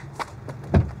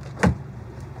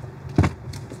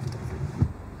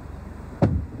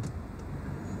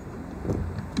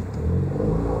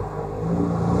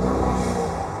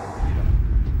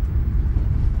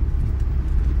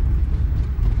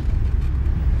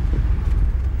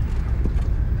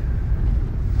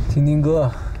听听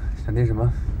歌，想听什么？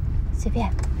随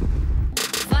便。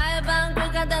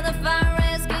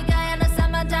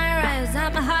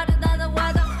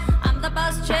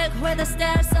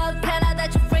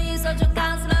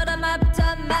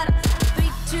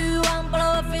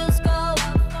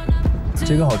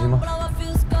这歌好听吗？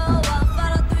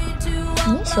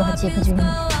你喜欢杰克隽逸？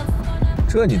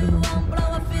这你都能听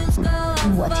出来？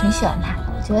我挺喜欢他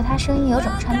的，我觉得他声音有种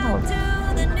穿透力。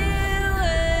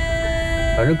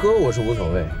反正歌我是无所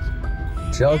谓，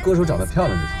只要歌手长得漂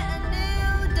亮就行。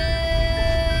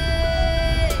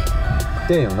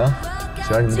电影呢？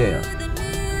喜欢什么电影？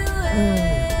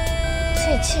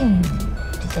最近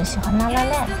比较喜欢《La La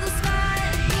Land》。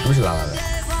什么是《La La Land》？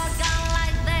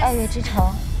爱乐之城。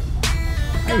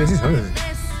爱乐之城是什么？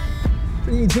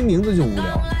这一听名字就无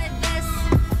聊。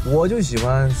我就喜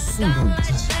欢《速度与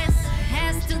激情》。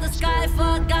刚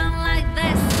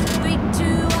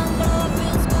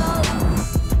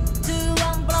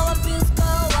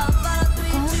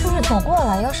刚说是走过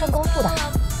了，要上高速的。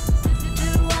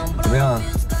怎么样？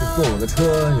坐我的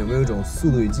车有没有一种《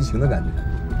速度与激情》的感觉？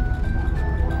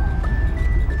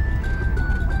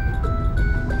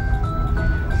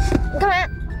你干嘛？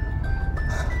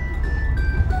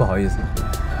不好意思，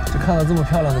这看到这么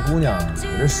漂亮的姑娘，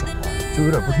我这手啊就有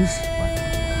点不听使唤。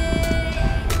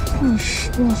你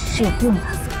是有病吧？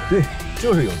对，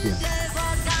就是有病。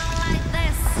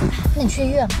那你去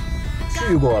医院吗？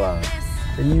去过了，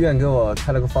这医院给我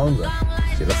开了个方子，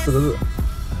写了4个字：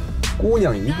姑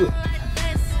娘一个。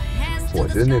我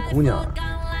觉得那姑娘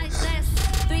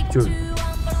就是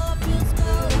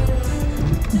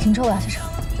你停车，我要下车。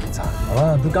怎么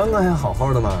了？不刚刚还好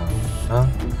好的吗？啊，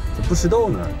怎么不吃豆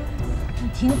呢？你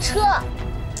停车！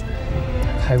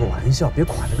开个玩笑，别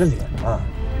垮着个脸嘛。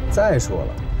再说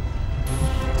了，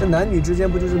这男女之间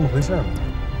不就这么回事吗？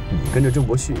你跟着郑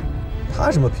伯旭，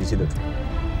他什么脾气的主？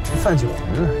这犯起浑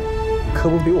来，可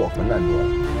不比我混蛋多了。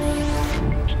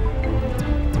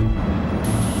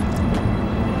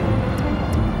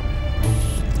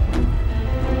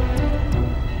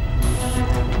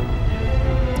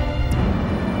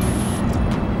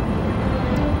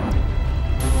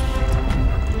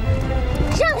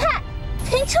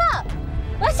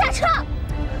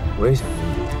我也想跟你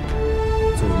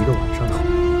做一个晚上的好朋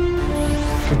友。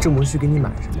这郑伯旭给你买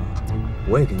什么，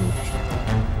我也给你买什么，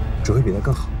只会比他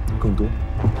更好、更多。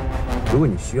如果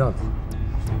你需要的话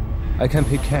 ，I can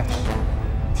pay cash。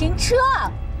停车！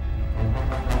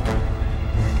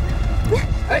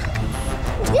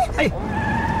哎，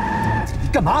你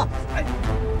干嘛？哎，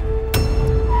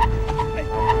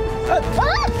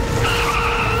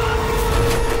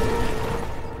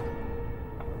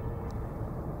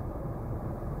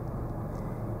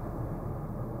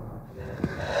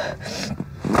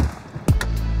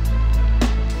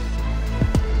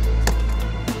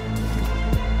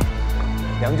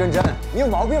杨真真，你有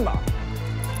毛病吧？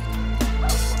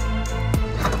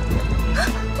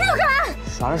你要干嘛？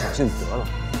耍点小性子得了，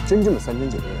真正的3天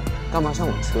9夜，干嘛上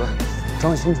我车？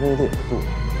装清纯也得有度，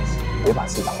别把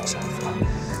自己打到小孩子。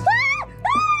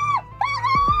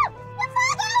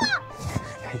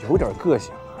有点个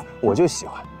性，我就喜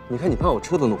欢。你看你把我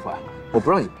车都弄坏，我不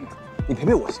让你赔，你赔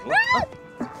赔我行了啊！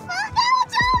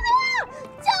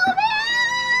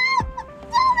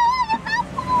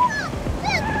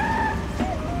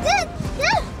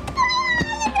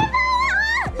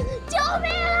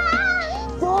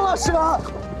是吧？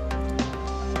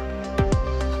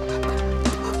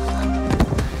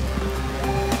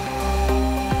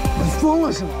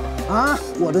动是吗？啊，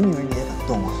我的女人你也敢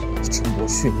动啊？陈伯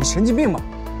旭，你神经病吧？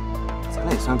咱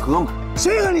俩也算哥们儿。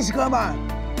谁和你是哥们儿？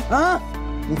啊？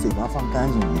你嘴巴放干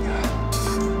净一点。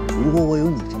如果我有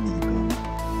你这么一哥们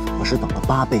儿，我是等了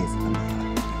8辈子都没了。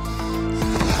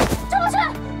陈伯旭，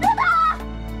别打！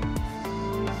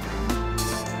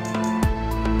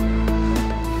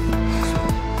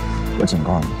我警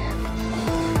告你，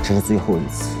这是最后一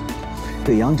次，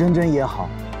对杨真真也好，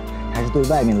还是对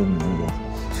外面的女人也好，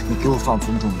你给我放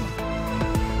尊重点。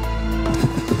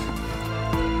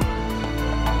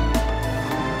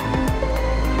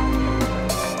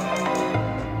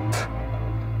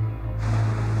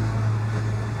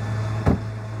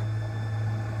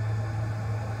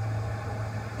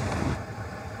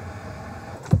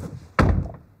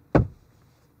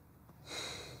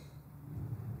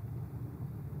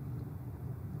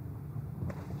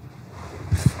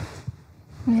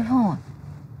你别碰我！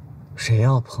谁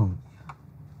要碰你啊？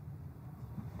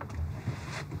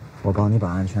我帮你把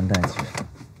安全带系上。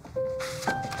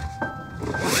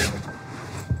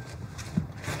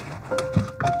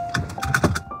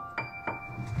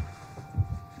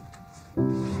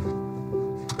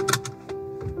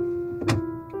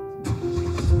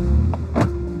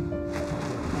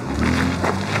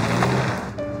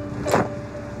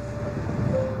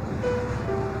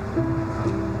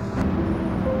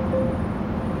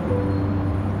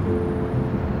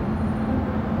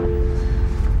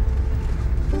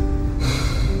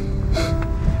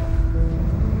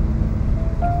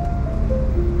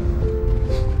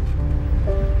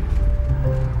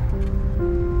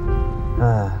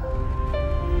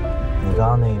刚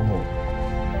刚那一幕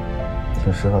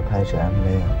挺适合拍一支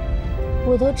MV 啊。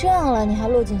我都这样了，你还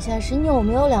落井下石，你有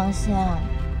没有良心啊？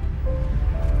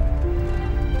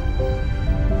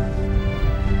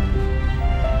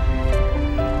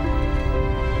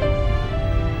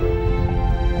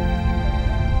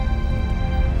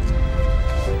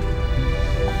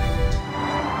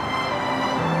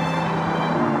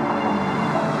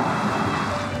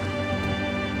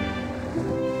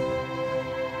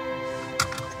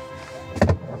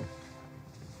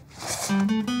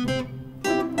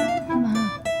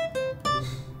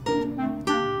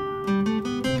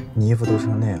你衣服都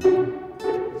成那样，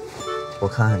我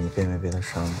看看你背没背得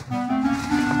伤呢？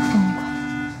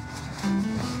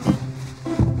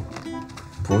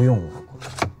不用我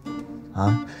管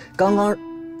啊！刚刚，我懒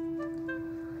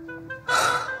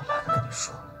得跟你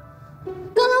说。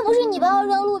刚刚不是你把我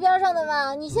扔路边上的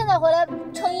吗？你现在回来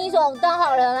成英雄当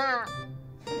好人啦？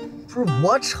不是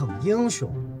我逞英雄，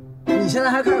你现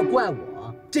在还开始怪我，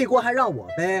这锅还让我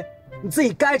背。你自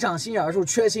己该长心眼的时候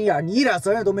缺心眼，你一点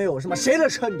责任都没有是吗？谁的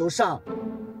车你都上。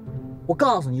我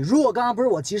告诉你，如果刚刚不是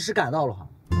我及时赶到的话，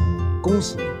恭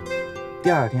喜你，第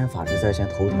2天法制在线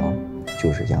头条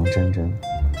就是杨真真。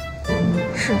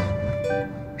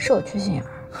是我缺心眼，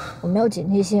我没有警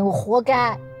惕心，我活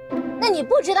该。那你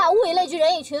不知道物以类聚，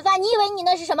人以群分，你以为你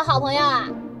那是什么好朋友啊？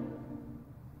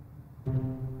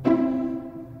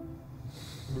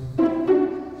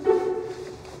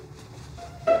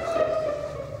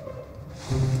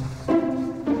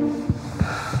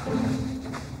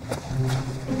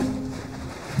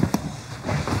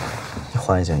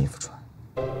换一件衣服穿，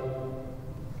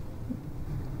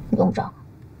用不着。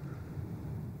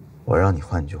我让你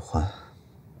换你就换，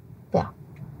不要。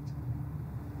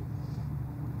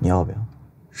你要不要？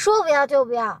说不要就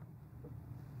不要。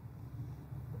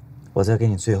我再给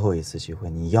你最后一次机会，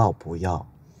你要不要？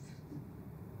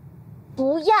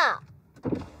不要。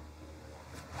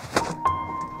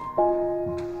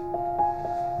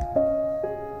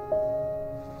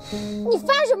你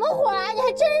发什么火啊？你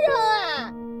还真扔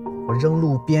啊？我扔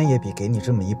路边也比给你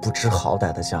这么一不知好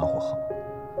歹的家伙好。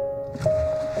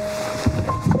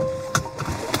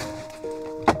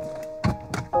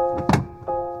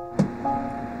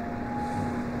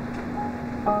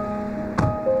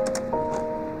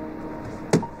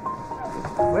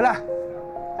回来，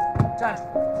站住！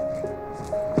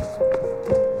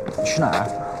你去哪儿？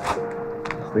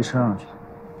回车上去。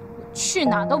去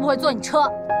哪都不会坐你车。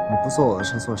你不坐我的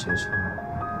车，坐谁车？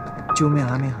救命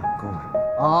还没喊够是吧？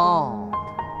哦，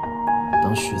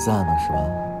等许在呢是吧？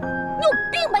你有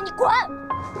病吧你滚！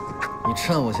你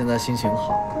趁我现在心情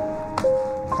好，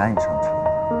赶紧上车。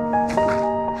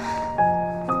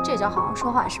这叫好好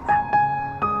说话是吧？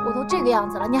我都这个样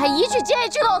子了，你还一句接一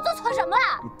句的，我做错什么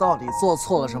了？你到底做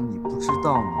错了什么？你不知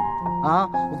道吗？啊！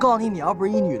我告诉你，你要不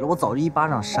是一女的，我早就一巴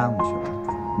掌扇过去了。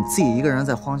你自己一个人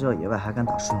在荒郊野外还敢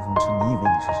打顺风车，你以为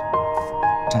你是谁？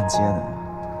站街的呀？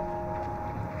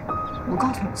我告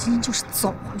诉你，今天就是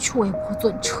走回去，我也不会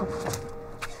坐你车。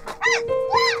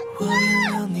我原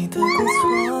谅你的过错，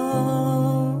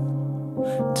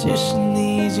即使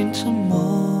你已经沉默，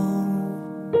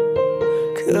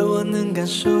可我能感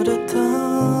受得到，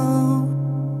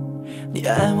你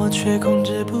爱我却控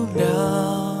制不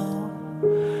了，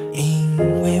因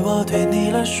为我对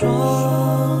你来说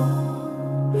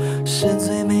是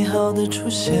最美好的出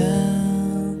现。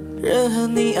任何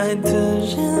你爱的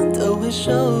人都会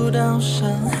受到伤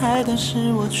害，但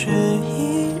是我却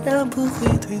依然不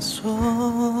会退缩，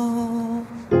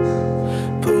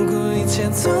不顾一切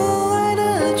做爱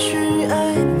的去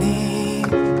爱你，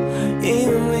因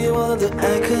为我的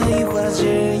爱可以化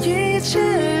解一切，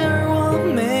而我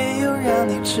没有让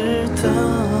你知道。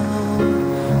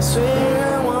虽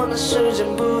然我们时间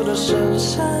不多，剩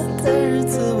下的日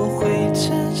子我会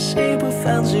珍惜，不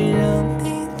放弃让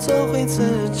你做回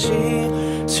自己。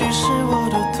其实我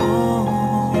都懂，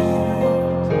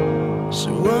是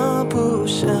我不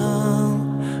想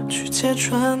去揭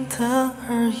穿它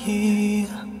而已。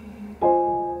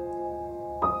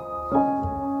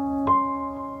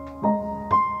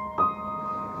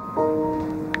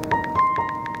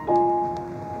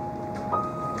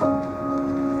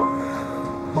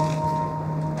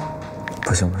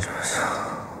不行不行不行，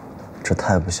这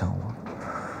太不像我了，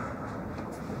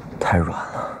太软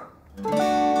了。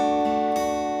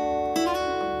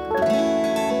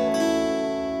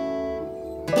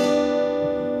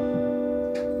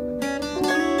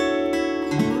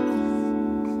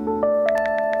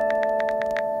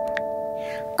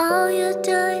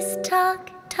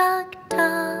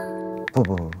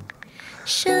不，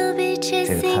这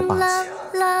个太霸气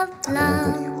了，他可能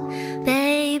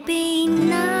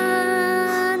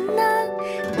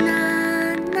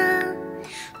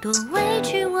不理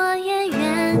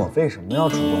我。我为什么要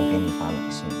主动给你发短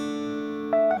信？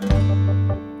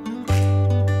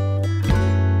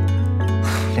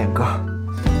脸哥，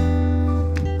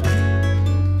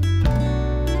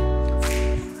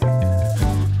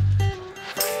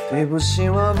对不起，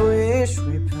我不允许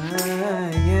排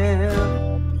演。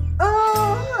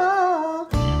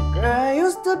Girl, I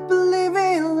used to believe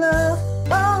in love.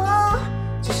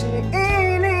 只是你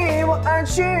一离我而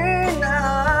去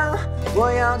哪？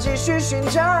我要继续寻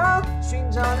找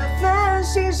那份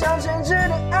心上真挚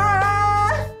的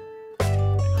爱。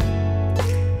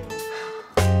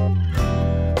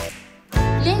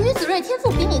连于子睿天赋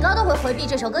比你高都会回避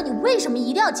这首歌，你为什么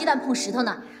一定要鸡蛋碰石头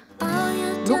呢？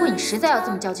如果你实在要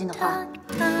这么较劲的话，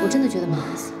我真的觉得没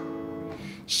意思。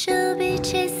Should be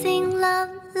chasing love,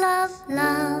 love,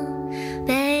 love,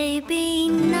 baby,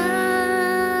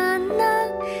 na na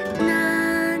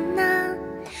na na，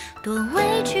 多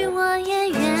委屈我也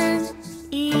愿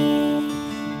意。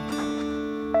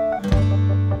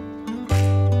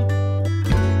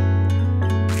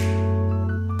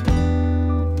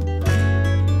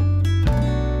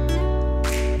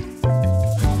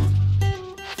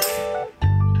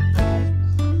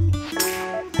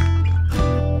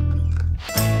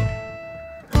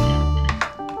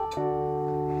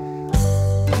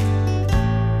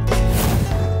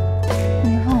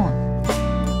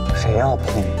谁要碰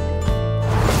你？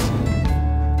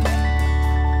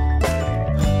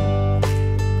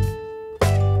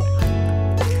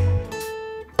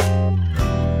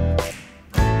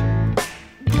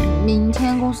明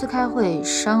天公司开会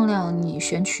商量你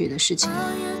选曲的事情。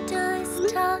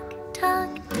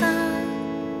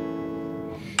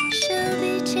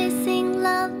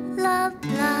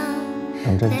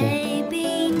杨真真。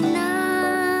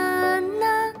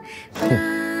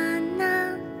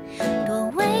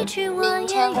明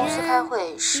天公司开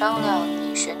会商量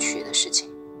你选曲的事情。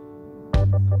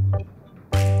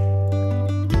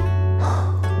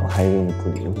我还以为你不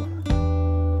理我呢。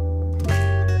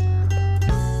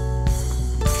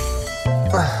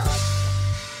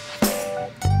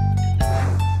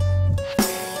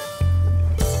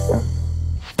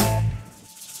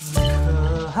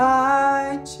可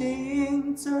爱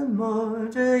情怎么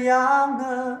这样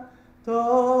呢？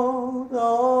兜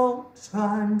兜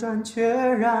转转，却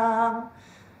让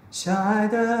相爱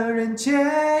的人结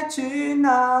局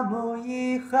那么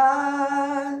遗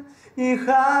憾，遗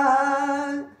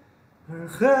憾。而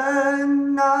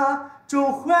恨那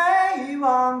终会遗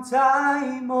忘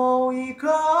在某一个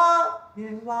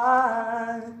夜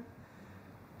晚，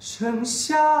剩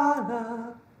下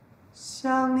了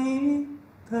想你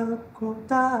的孤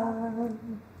单。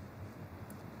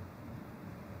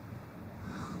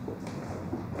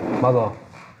马总，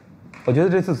我觉得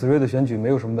这次子睿的选举没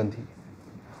有什么问题。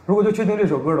如果就确定这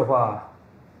首歌的话，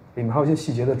里面还有一些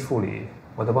细节的处理，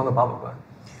我再帮他把把关，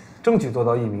争取做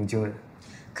到一鸣惊人。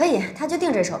可以，他就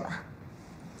定这首吧。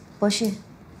博旭，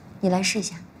你来试一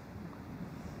下。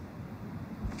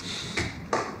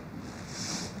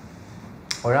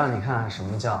我让你看看什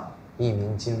么叫一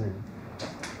鸣惊人。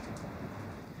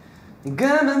你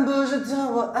根本不值得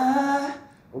我爱，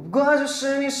我不过就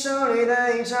是你手里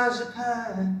的一张纸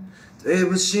牌。对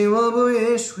不起，我不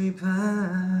允许回拍。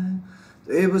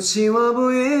对不起，我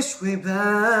不允许回拍。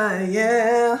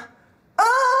Yeah。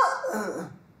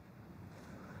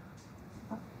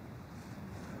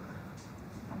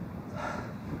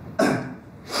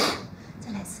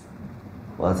再来一次。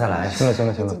我再来一次。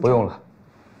行了，不用了，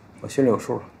我心里有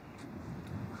数了。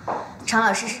常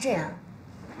老师是这样，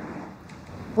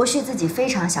博旭自己非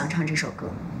常想唱这首歌，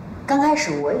刚开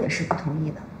始我也是不同意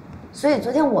的，所以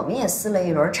昨天我们也撕了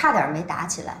一轮，差点没打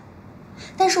起来。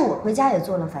但是我回家也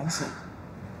做了反省。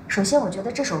首先，我觉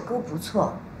得这首歌不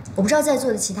错，我不知道在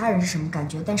座的其他人是什么感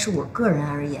觉，但是我个人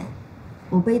而言，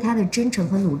我被他的真诚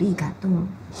和努力感动了，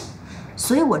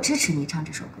所以我支持你唱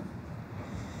这首歌。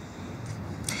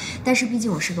但是毕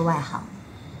竟我是个外行，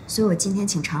所以我今天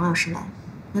请常老师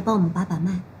来帮我们把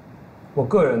脉。我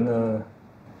个人呢，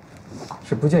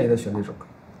是不建议他选这首歌，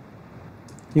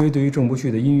因为对于郑伯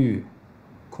旭的音域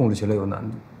控制起来有难度。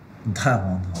你太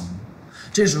荒唐了！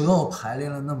这首歌我排练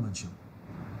了那么久，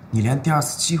你连第二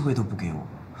次机会都不给我，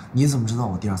你怎么知道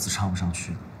我第二次唱不上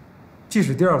去呢？即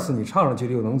使第二次你唱上去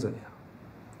了，又能怎样？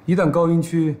一旦高音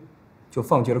区就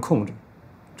放弃了控制，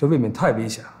这未免太危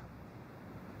险了。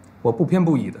我不偏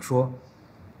不倚地说，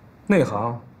内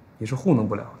行你是糊弄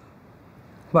不了的，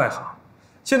外行。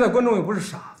现在观众又不是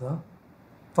傻子，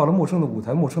到了陌生的舞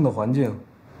台、陌生的环境，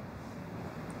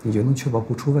你就能确保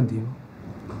不出问题吗？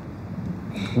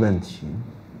问题？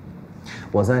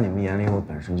我在你们眼里，我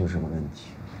本身就是个问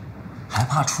题，还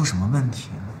怕出什么问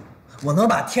题呢？我能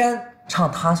把天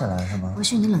唱塌下来是吗？博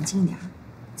旭，你冷静一点，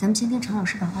咱们先听常老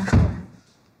师把话说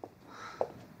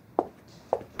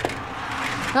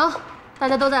完。行，大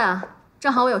家都在啊，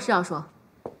正好我有事要说。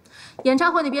演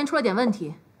唱会那边出了点问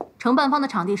题。承办方的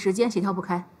场地时间协调不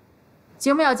开，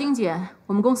节目要精简，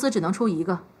我们公司只能出一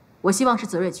个。我希望是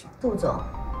子睿去。杜总，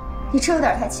你这有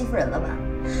点太欺负人了吧？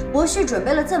博旭准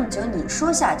备了这么久，你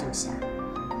说下就下，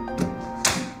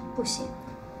不行。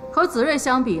和子睿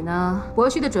相比呢，博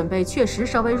旭的准备确实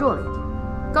稍微弱了一点。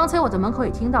刚才我在门口也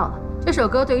听到了，这首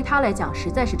歌对于他来讲实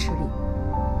在是吃力。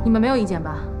你们没有意见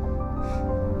吧？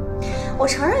我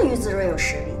承认于子睿有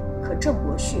实力，可郑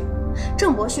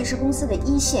伯旭是公司的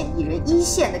一线艺人，一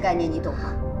线的概念你懂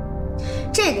吗？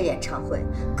这个演唱会，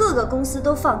各个公司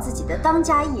都放自己的当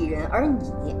家艺人，而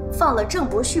你放了郑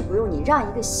伯旭不用，你让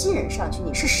一个新人上去，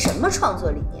你是什么创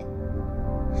作理念？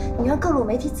你让各路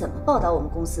媒体怎么报道我们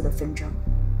公司的纷争？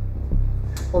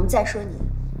我们再说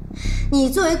你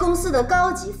作为公司的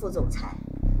高级副总裁，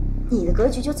你的格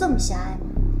局就这么狭隘吗？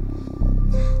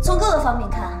从各个方面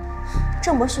看，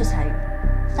郑伯旭参与，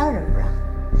当仁不让。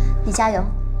你加油！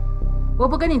我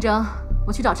不跟你争，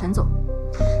我去找陈总。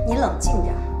你冷静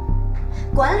点，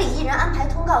管理艺人、安排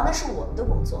通告那是我们的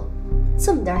工作，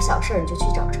这么点小事你就去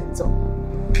找陈总，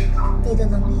你的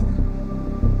能力呢？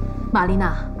玛丽娜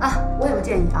啊，我有个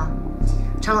建议啊，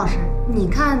常老师，你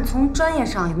看从专业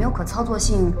上有没有可操作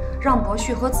性，让博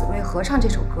旭和子睿合唱这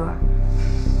首歌？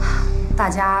大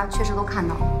家确实都看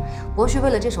到了，博旭为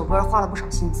了这首歌花了不少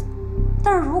心思，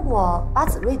但是如果把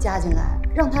子睿加进来，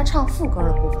让他唱副歌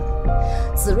的部分，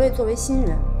子睿作为新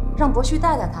人，让博旭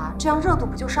带带他，这样热度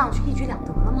不就上去，一举两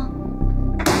得了吗？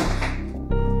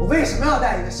我为什么要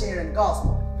带一个新人？你告诉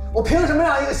我，我凭什么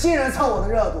让一个新人蹭我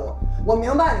的热度？我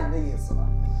明白你们的意思了。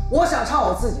我想唱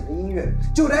我自己的音乐，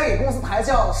就得给公司抬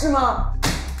轿，是吗？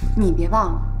你别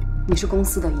忘了，你是公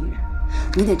司的艺人，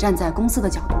你得站在公司的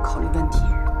角度考虑问题。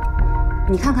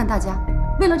你看看大家，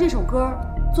为了这首歌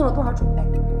做了多少准备，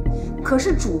可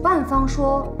是主办方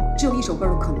说只有一首歌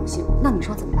的可能性，那你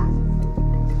说怎么办？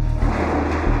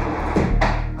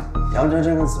杨真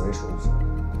真跟子睿熟不熟？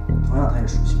同样，他也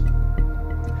熟悉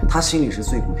我，他心里是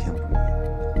最不偏不倚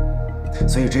的，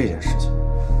所以这件事情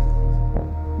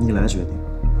你来决定。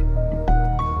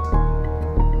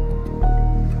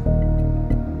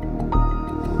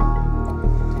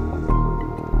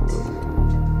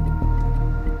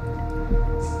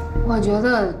我觉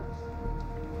得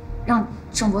让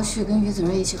郑伯旭跟于子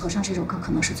睿一起合唱这首歌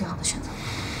可能是最好的选择。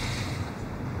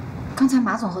刚才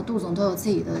马总和杜总都有自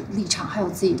己的立场，还有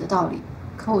自己的道理，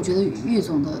可我觉得郁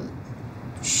总的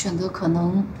选择可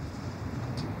能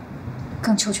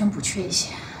更求全补缺一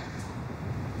些。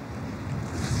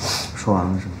说完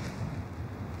了是吗？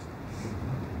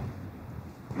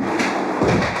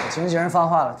经纪人发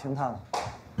话了，听他的。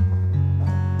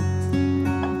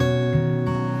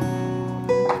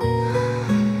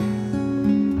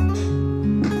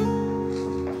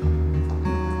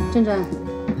珍珍，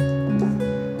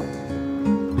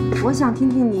我想听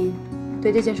听你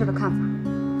对这件事的看法。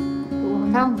我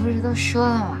刚不是都说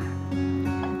了吗？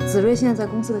子睿现在在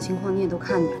公司的情况你也都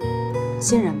看见了，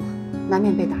新人嘛，难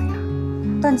免被打压。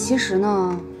但其实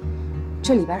呢，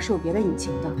这里边是有别的隐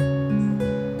情的。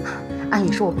按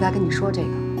理说我不该跟你说这个，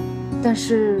但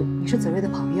是你是子睿的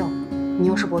朋友，你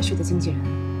又是博旭的经纪人，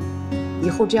以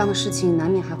后这样的事情难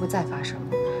免还会再发生。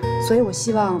所以我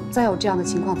希望再有这样的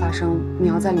情况发生，你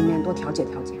要在里面多调解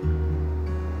调解。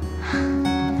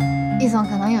易总，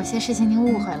可能有些事情您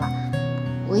误会了，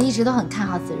我一直都很看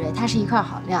好子睿，他是一块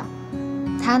好料。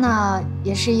他呢，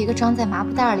也是一个装在麻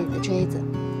布袋里的锥子，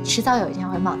迟早有一天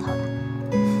会冒头的。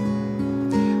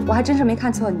我还真是没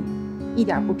看错你，一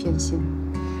点不偏心，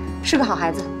是个好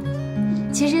孩子。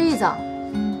其实易总，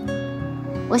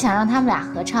我想让他们俩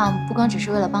合唱，不光只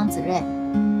是为了帮子睿，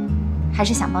还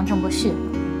是想帮郑伯旭。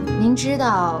您知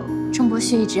道，郑伯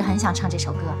旭一直很想唱这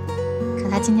首歌，可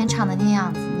他今天唱的那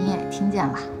样子，您也听见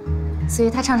了。所以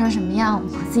他唱成什么样，我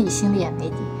自己心里也没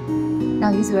底。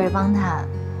让于子睿帮他，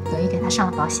等于给他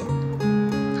上了保险。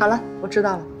好了，我知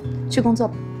道了，去工作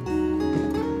吧。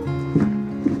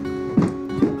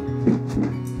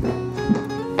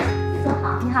坐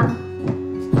好，你好。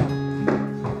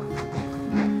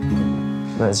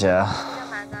对，姐。干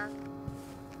嘛呢？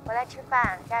回来吃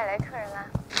饭，家里来客人了。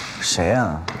谁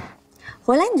呀？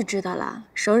回来你就知道了，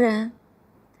熟人。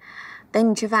等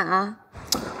你吃饭啊。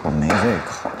我没胃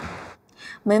口。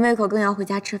没胃口更要回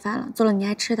家吃饭了，做了你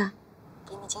爱吃的，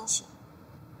给你惊喜。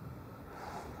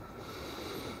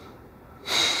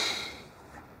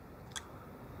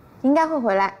应该会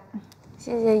回来，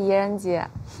谢谢怡然姐。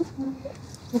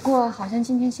不过好像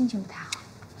今天心情不太好。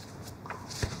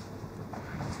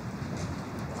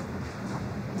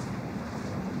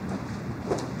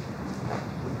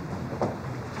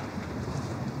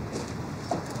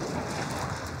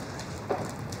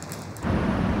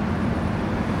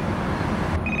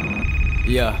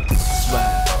Yeah,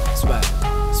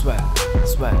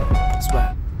 swag.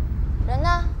 人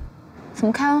呢？怎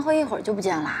么开完会一会儿就不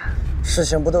见啦？事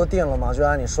情不都定了吗？就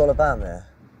按你说了办呗。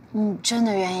你真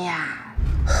的愿意啊？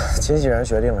经纪人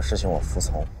决定的事情，我服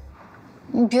从。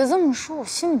你别这么说，我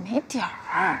心里没底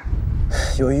儿。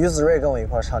有于子睿跟我一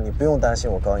块唱，你不用担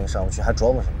心我高音上不去，还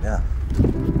琢磨什么呀？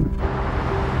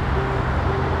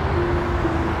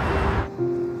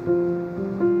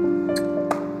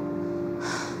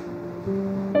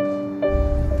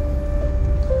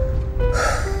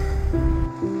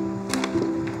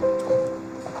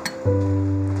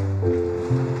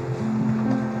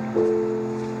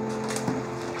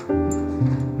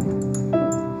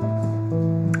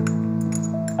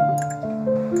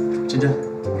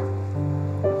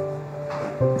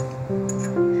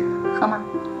喝吗？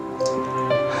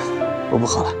我不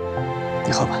喝了，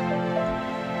你喝吧。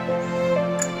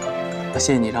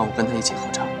谢谢你让我跟他一起合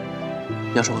唱，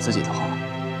要是我自己的话，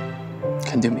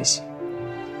肯定没戏。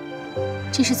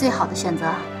这是最好的选择。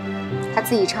他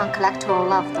自己唱《Collectoral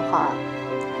Love》的话，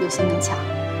有些勉强，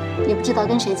也不知道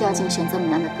跟谁较劲，选这么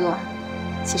难的歌，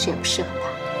其实也不适合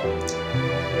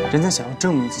他。人在想要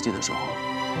证明自己的时候，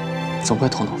总会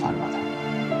头脑发热的。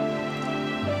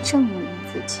证明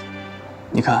自己？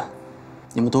你看，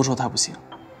你们都说他不行，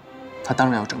他当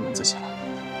然要证明自己了。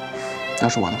要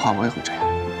是我的话，我也会这样。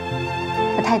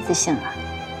他太自信了。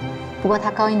不过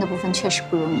他高音的部分确实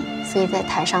不如你，所以在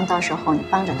台上到时候你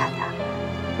帮着他点。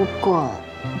不过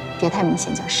别太明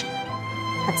显就是。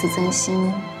他自尊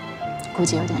心估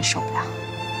计有点受不了。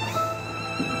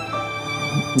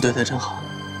你对他真好。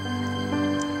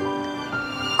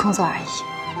工作而已。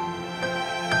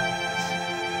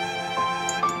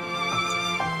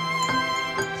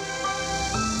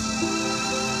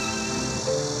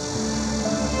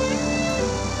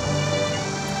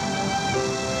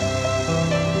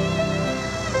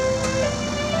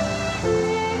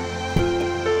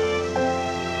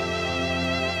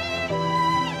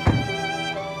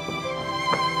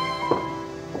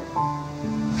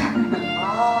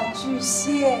巨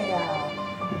蟹呀，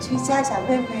居家小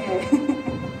妹妹，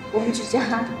我们居家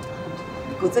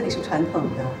骨子里是传统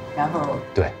的，然后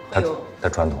对，他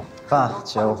传统。爸，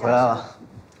姐，我回来了。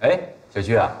哎，小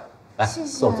旭啊，来谢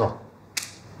谢坐。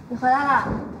你回来了，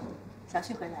小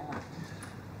旭回来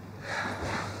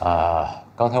了。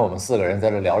刚才我们4个人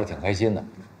在这聊着挺开心的。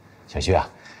小旭啊，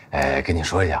跟你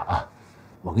说一下啊，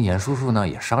我跟严叔叔呢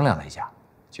也商量了一下，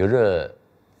觉着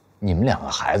你们2个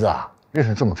孩子啊认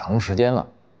识这么长时间了。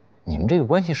你们这个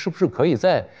关系是不是可以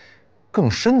再更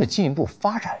深的进一步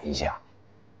发展一下？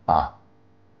啊，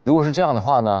如果是这样的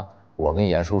话呢，我跟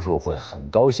严叔叔会很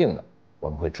高兴的，我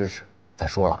们会支持。再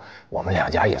说了，我们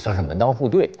2家也算是门当户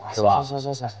对，是吧？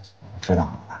行，知道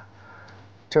了。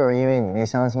就是因为你那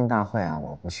相亲大会啊，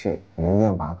我不去，你一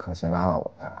定把可心拉到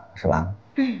我这儿，是吧？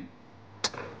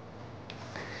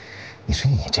你说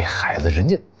你这孩子，人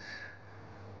家……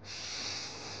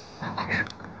没事。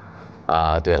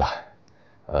啊，对了，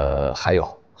还有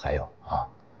啊，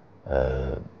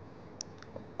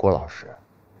郭老师，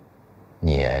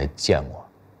你也见过，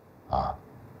啊，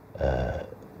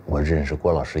我认识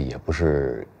郭老师也不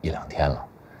是1、2天了，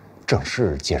正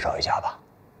式介绍一下吧，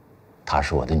她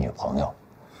是我的女朋友，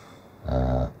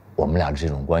我们俩这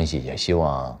种关系也希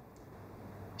望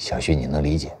小旭你能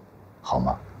理解，好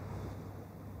吗？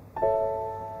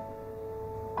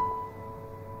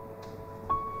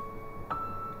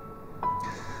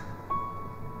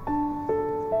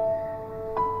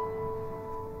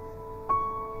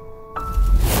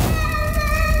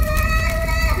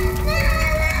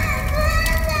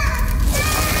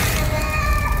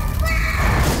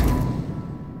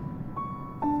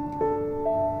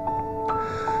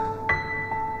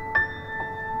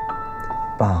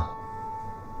爸，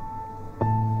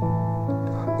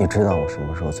你知道我什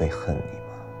么时候最恨你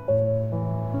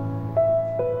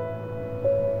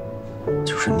吗？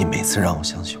就是你每次让我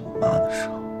想起我妈的时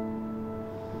候。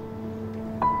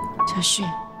小旭，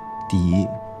第一，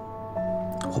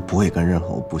我不会跟任何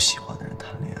我不喜欢的人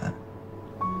谈恋爱。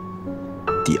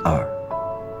第二，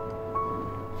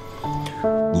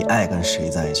你爱跟谁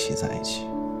在一起在一起，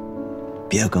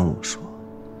别跟我说。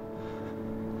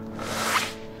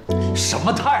什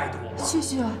么态度？旭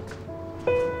旭，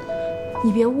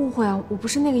你别误会啊，我不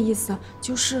是那个意思，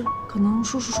就是可能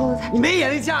叔叔说的太……你没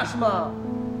眼力见是吗？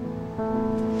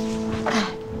哎，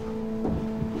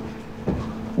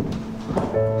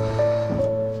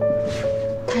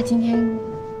他今天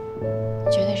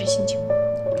绝对是心情不好。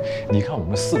你看我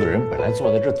们4个人本来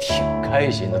坐在这挺开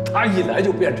心的，他一来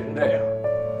就变成这样。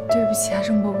对不起啊，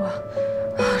郑伯伯，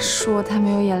是我太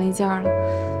没有眼力见了。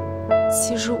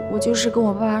其实我就是跟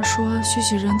我爸爸说，旭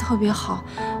旭人特别好，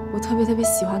我特别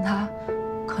喜欢他。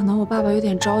可能我爸爸有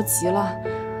点着急了，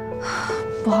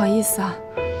不好意思啊。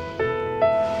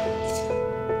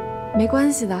没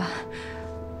关系的，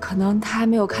可能他还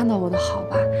没有看到我的好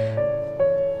吧。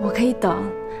我可以等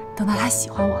到他喜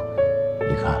欢我。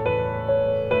你看，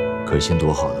可心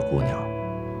多好的姑娘。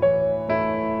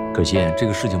可心，这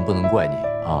个事情不能怪你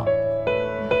啊。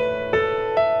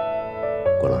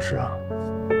郭老师啊。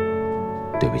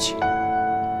对不起，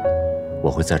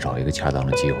我会再找一个恰当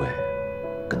的机会，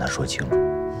跟他说清楚。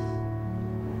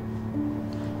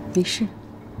没事，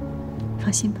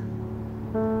放心吧。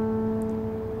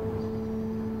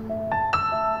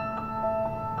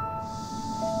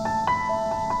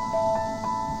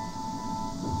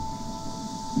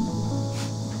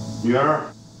女儿，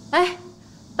哎，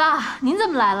爸，您怎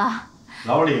么来了？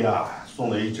老李啊，送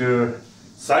了一只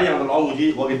散养的老母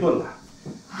鸡，我给炖了，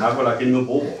拿过来给你们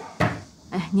补补。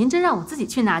哎，您真让我自己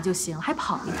去拿就行，还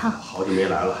跑一趟。好久没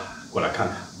来了，过来看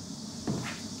看。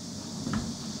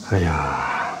哎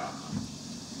呀，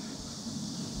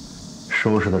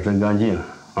收拾的真干净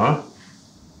啊！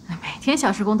每天小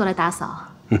时工都来打扫。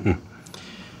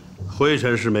灰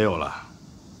尘是没有了，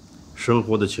生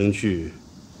活的情趣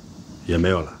也没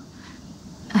有了。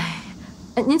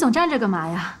哎，您总站着干嘛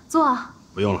呀？坐。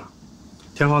不用了，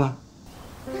天浩呢？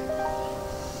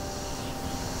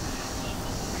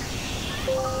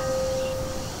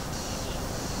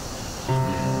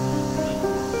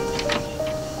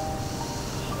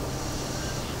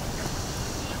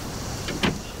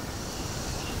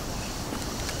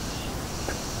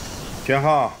天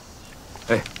浩，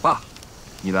哎，爸，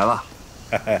你来了。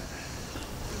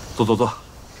坐。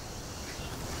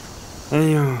哎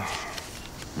呀，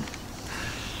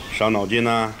伤脑筋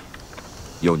呢？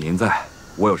有您在，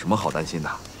我有什么好担心的？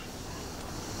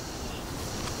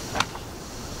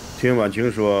听婉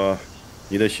晴说，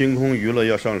你的星空娱乐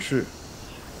要上市，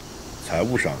财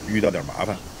务上遇到点麻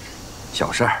烦。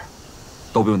小事儿，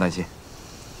都不用担心。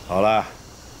好了，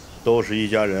都是一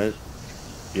家人，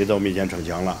别在我面前逞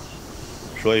强了。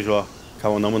说一说，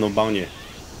看我能不能帮你。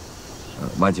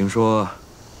婉晴说，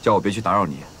叫我别去打扰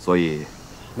你，所以……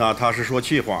那他是说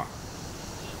气话。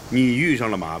你遇上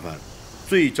了麻烦，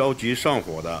最着急上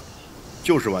火的，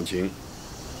就是婉晴。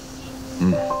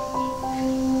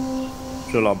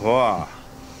这老婆啊，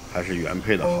还是原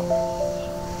配的好。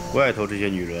外头这些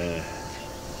女人，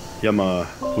要么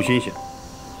图新鲜，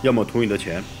要么图你的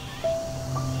钱。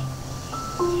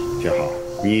天浩，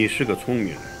你是个聪明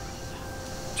人。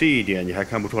这一点你还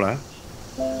看不出来？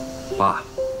爸，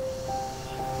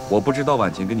我不知道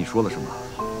婉晴跟你说了什么，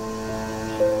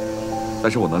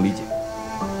但是我能理解，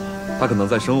她可能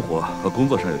在生活和工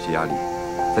作上有些压力，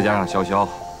再加上潇潇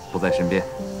不在身边，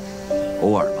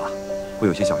偶尔吧会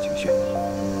有些小情绪。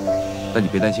但你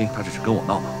别担心，她只是跟我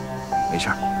闹闹，没事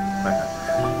儿。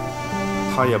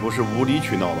他也不是无理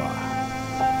取闹吧？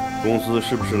公司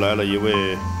是不是来了一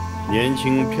位年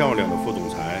轻漂亮的副总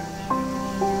裁，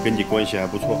跟你关系还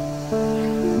不错？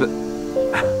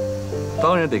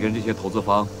当然得跟这些投资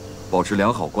方保持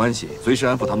良好关系，随时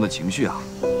安抚他们的情绪啊。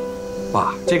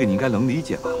爸，这个你应该能理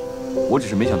解吧？我只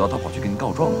是没想到他跑去跟您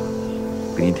告状了，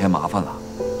给您添麻烦了。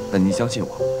但您相信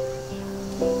我，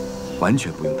完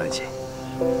全不用担心。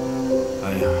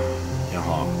哎呀，天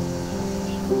豪，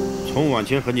从晚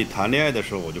前和你谈恋爱的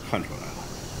时候我就看出来了，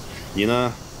你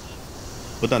呢，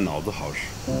不但脑子好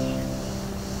使，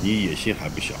你野心还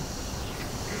不小。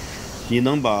你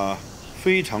能把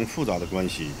非常复杂的关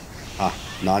系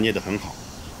拿捏得很好，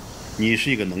你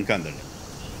是一个能干的人。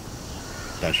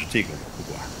但是这个我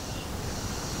不管，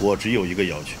我只有一个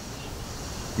要求，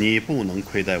你不能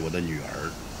亏待我的女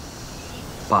儿。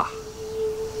爸，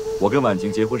我跟婉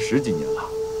晴结婚10几年了，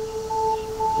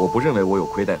我不认为我有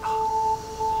亏待她。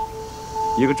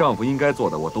一个丈夫应该做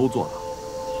的我都做了，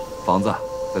房子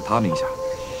在她名下，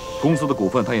公司的股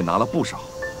份她也拿了不少。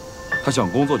她想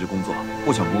工作就工作，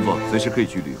不想工作随时可以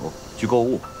去旅游、去购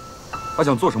物。她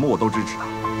想做什么我都支持她。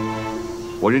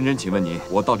我认真请问您，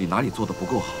我到底哪里做的不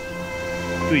够好？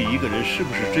对一个人是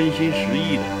不是真心实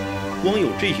意的，光有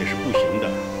这些是不行的。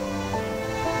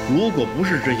如果不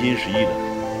是真心实意的，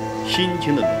心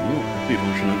情的冷漠，对方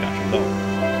是能感受到的，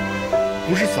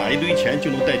不是撒一堆钱就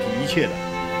能代替一切的。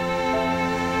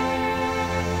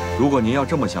如果您要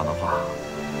这么想的话，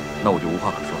那我就无话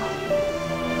可说了。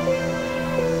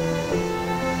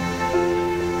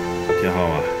天浩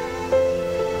啊，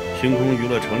星空娱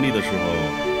乐成立的时候，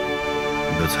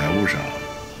你的财务上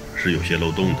是有些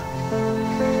漏洞的。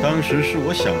当时是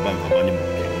我想办法把你抹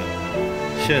平了，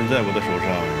现在我的手上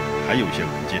还有些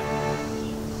文件，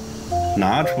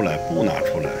拿出来不拿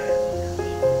出来，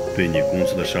对你公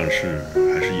司的上市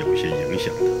还是有些影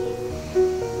响的。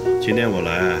今天我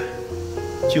来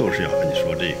就是要和你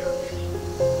说这个。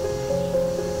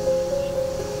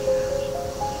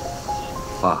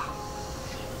爸，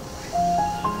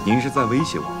您是在威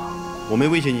胁我吗？我没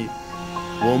威胁你，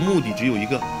我目的只有一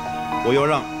个，我要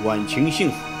让婉晴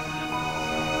幸福。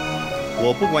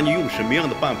我不管你用什么样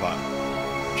的办法，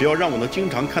只要让我能经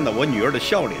常看到我女儿的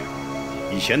笑脸，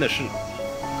以前的事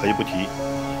可以不提，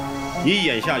你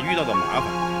眼下遇到的麻烦，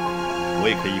我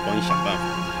也可以帮你想办法。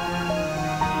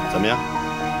怎么样？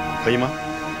可以吗？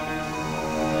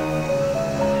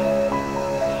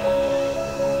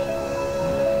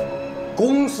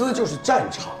公司就是战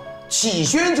场，启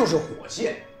轩就是火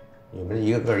线。你们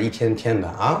一个个一天天的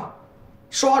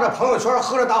刷着朋友圈，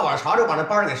喝着大碗茶就把这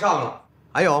班给上了。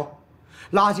还有，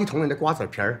垃圾桶里的瓜子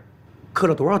皮儿，磕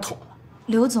了多少桶了？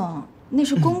刘总，那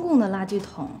是公共的垃圾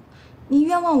桶，您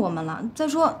冤枉我们了。再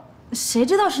说，谁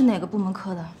知道是哪个部门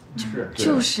磕的？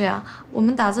就是呀，我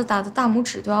们打字打的大拇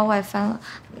指都要外翻了，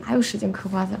哪有时间嗑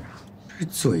瓜子啊？这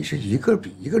嘴是一个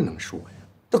比一个能说呀。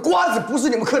这瓜子不是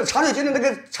你们嗑的，茶水间的那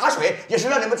个茶水也是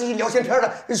让你们这些聊闲天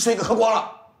的水给喝光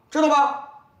了，知道吧？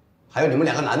还有你们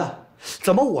两个男的，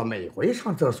怎么我每回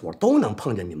上厕所都能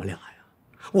碰见你们俩呀？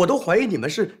我都怀疑你们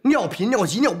是尿频、尿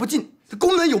急、尿不尽，这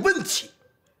功能有问题。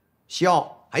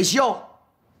笑还笑？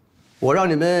我让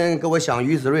你们给我想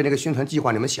于子睿那个宣传计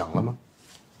划，你们想了吗？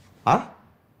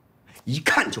一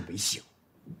看就没醒，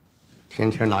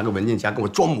天天拿个文件夹给我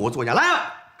装模作样。来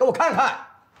啊，给我看看，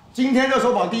今天热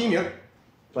搜榜第1名，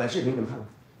短视频你们看看。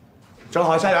正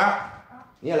好，夏媛，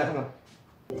你也来看看。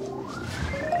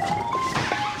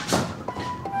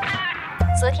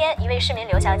昨天，一位市民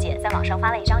刘小姐在网上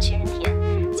发了一张寻人帖。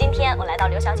今天我来到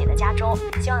刘小姐的家中，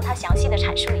希望她详细的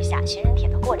阐述一下寻人帖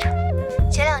的过程。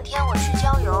前2天我去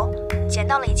郊游，捡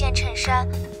到了一件衬衫，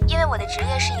因为我的职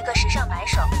业是一个时尚买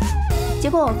手。结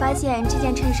果我发现这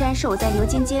件衬衫是我在牛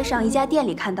津街上一家店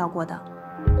里看到过的，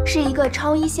是一个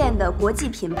超一线的国际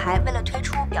品牌为了推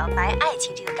出表白爱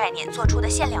情这个概念做出的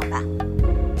限量版。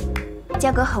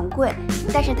价格很贵，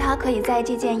但是它可以在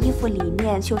这件衣服里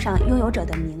面绣上拥有者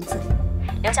的名字。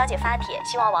刘小姐发帖，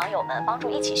希望网友们帮助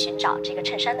一起寻找这个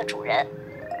衬衫的主人。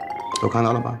都看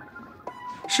到了吧？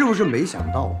是不是没想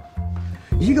到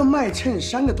一个卖衬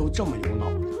衫的都这么有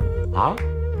脑子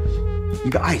一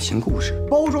个爱情故事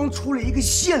包装出了一个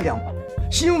限量版，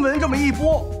新闻这么一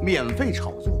播，免费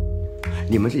炒作。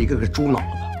你们这一个个猪脑子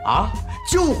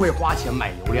就会花钱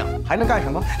买流量，还能干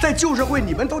什么？在旧社会，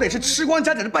你们都得是吃光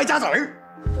家底的败家子儿。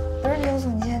不是刘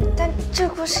总监，但这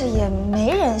故事也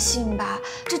没人信吧？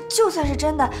这就算是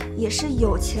真的，也是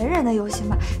有钱人的游戏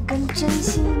嘛，跟真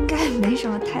心应该没什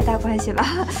么太大关系吧？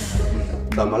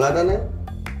怎么了的呢？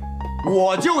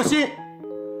我就信，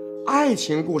爱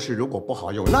情故事如果不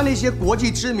好用，那些国际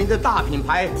知名的大品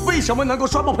牌为什么能够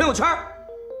刷爆朋友圈？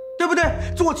对不对？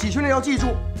做体训的要记住，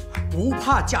不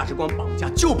怕价值观绑架，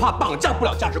就怕绑架不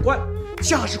了价值观。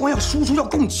价值观要输出，要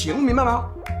共情，明白吗？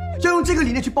要用这个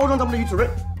理念去包装咱们的于子睿，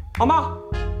好吗？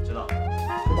知道。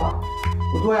对吧？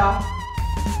不对啊！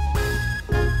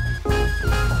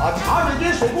把茶水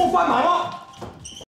间水给我灌满了。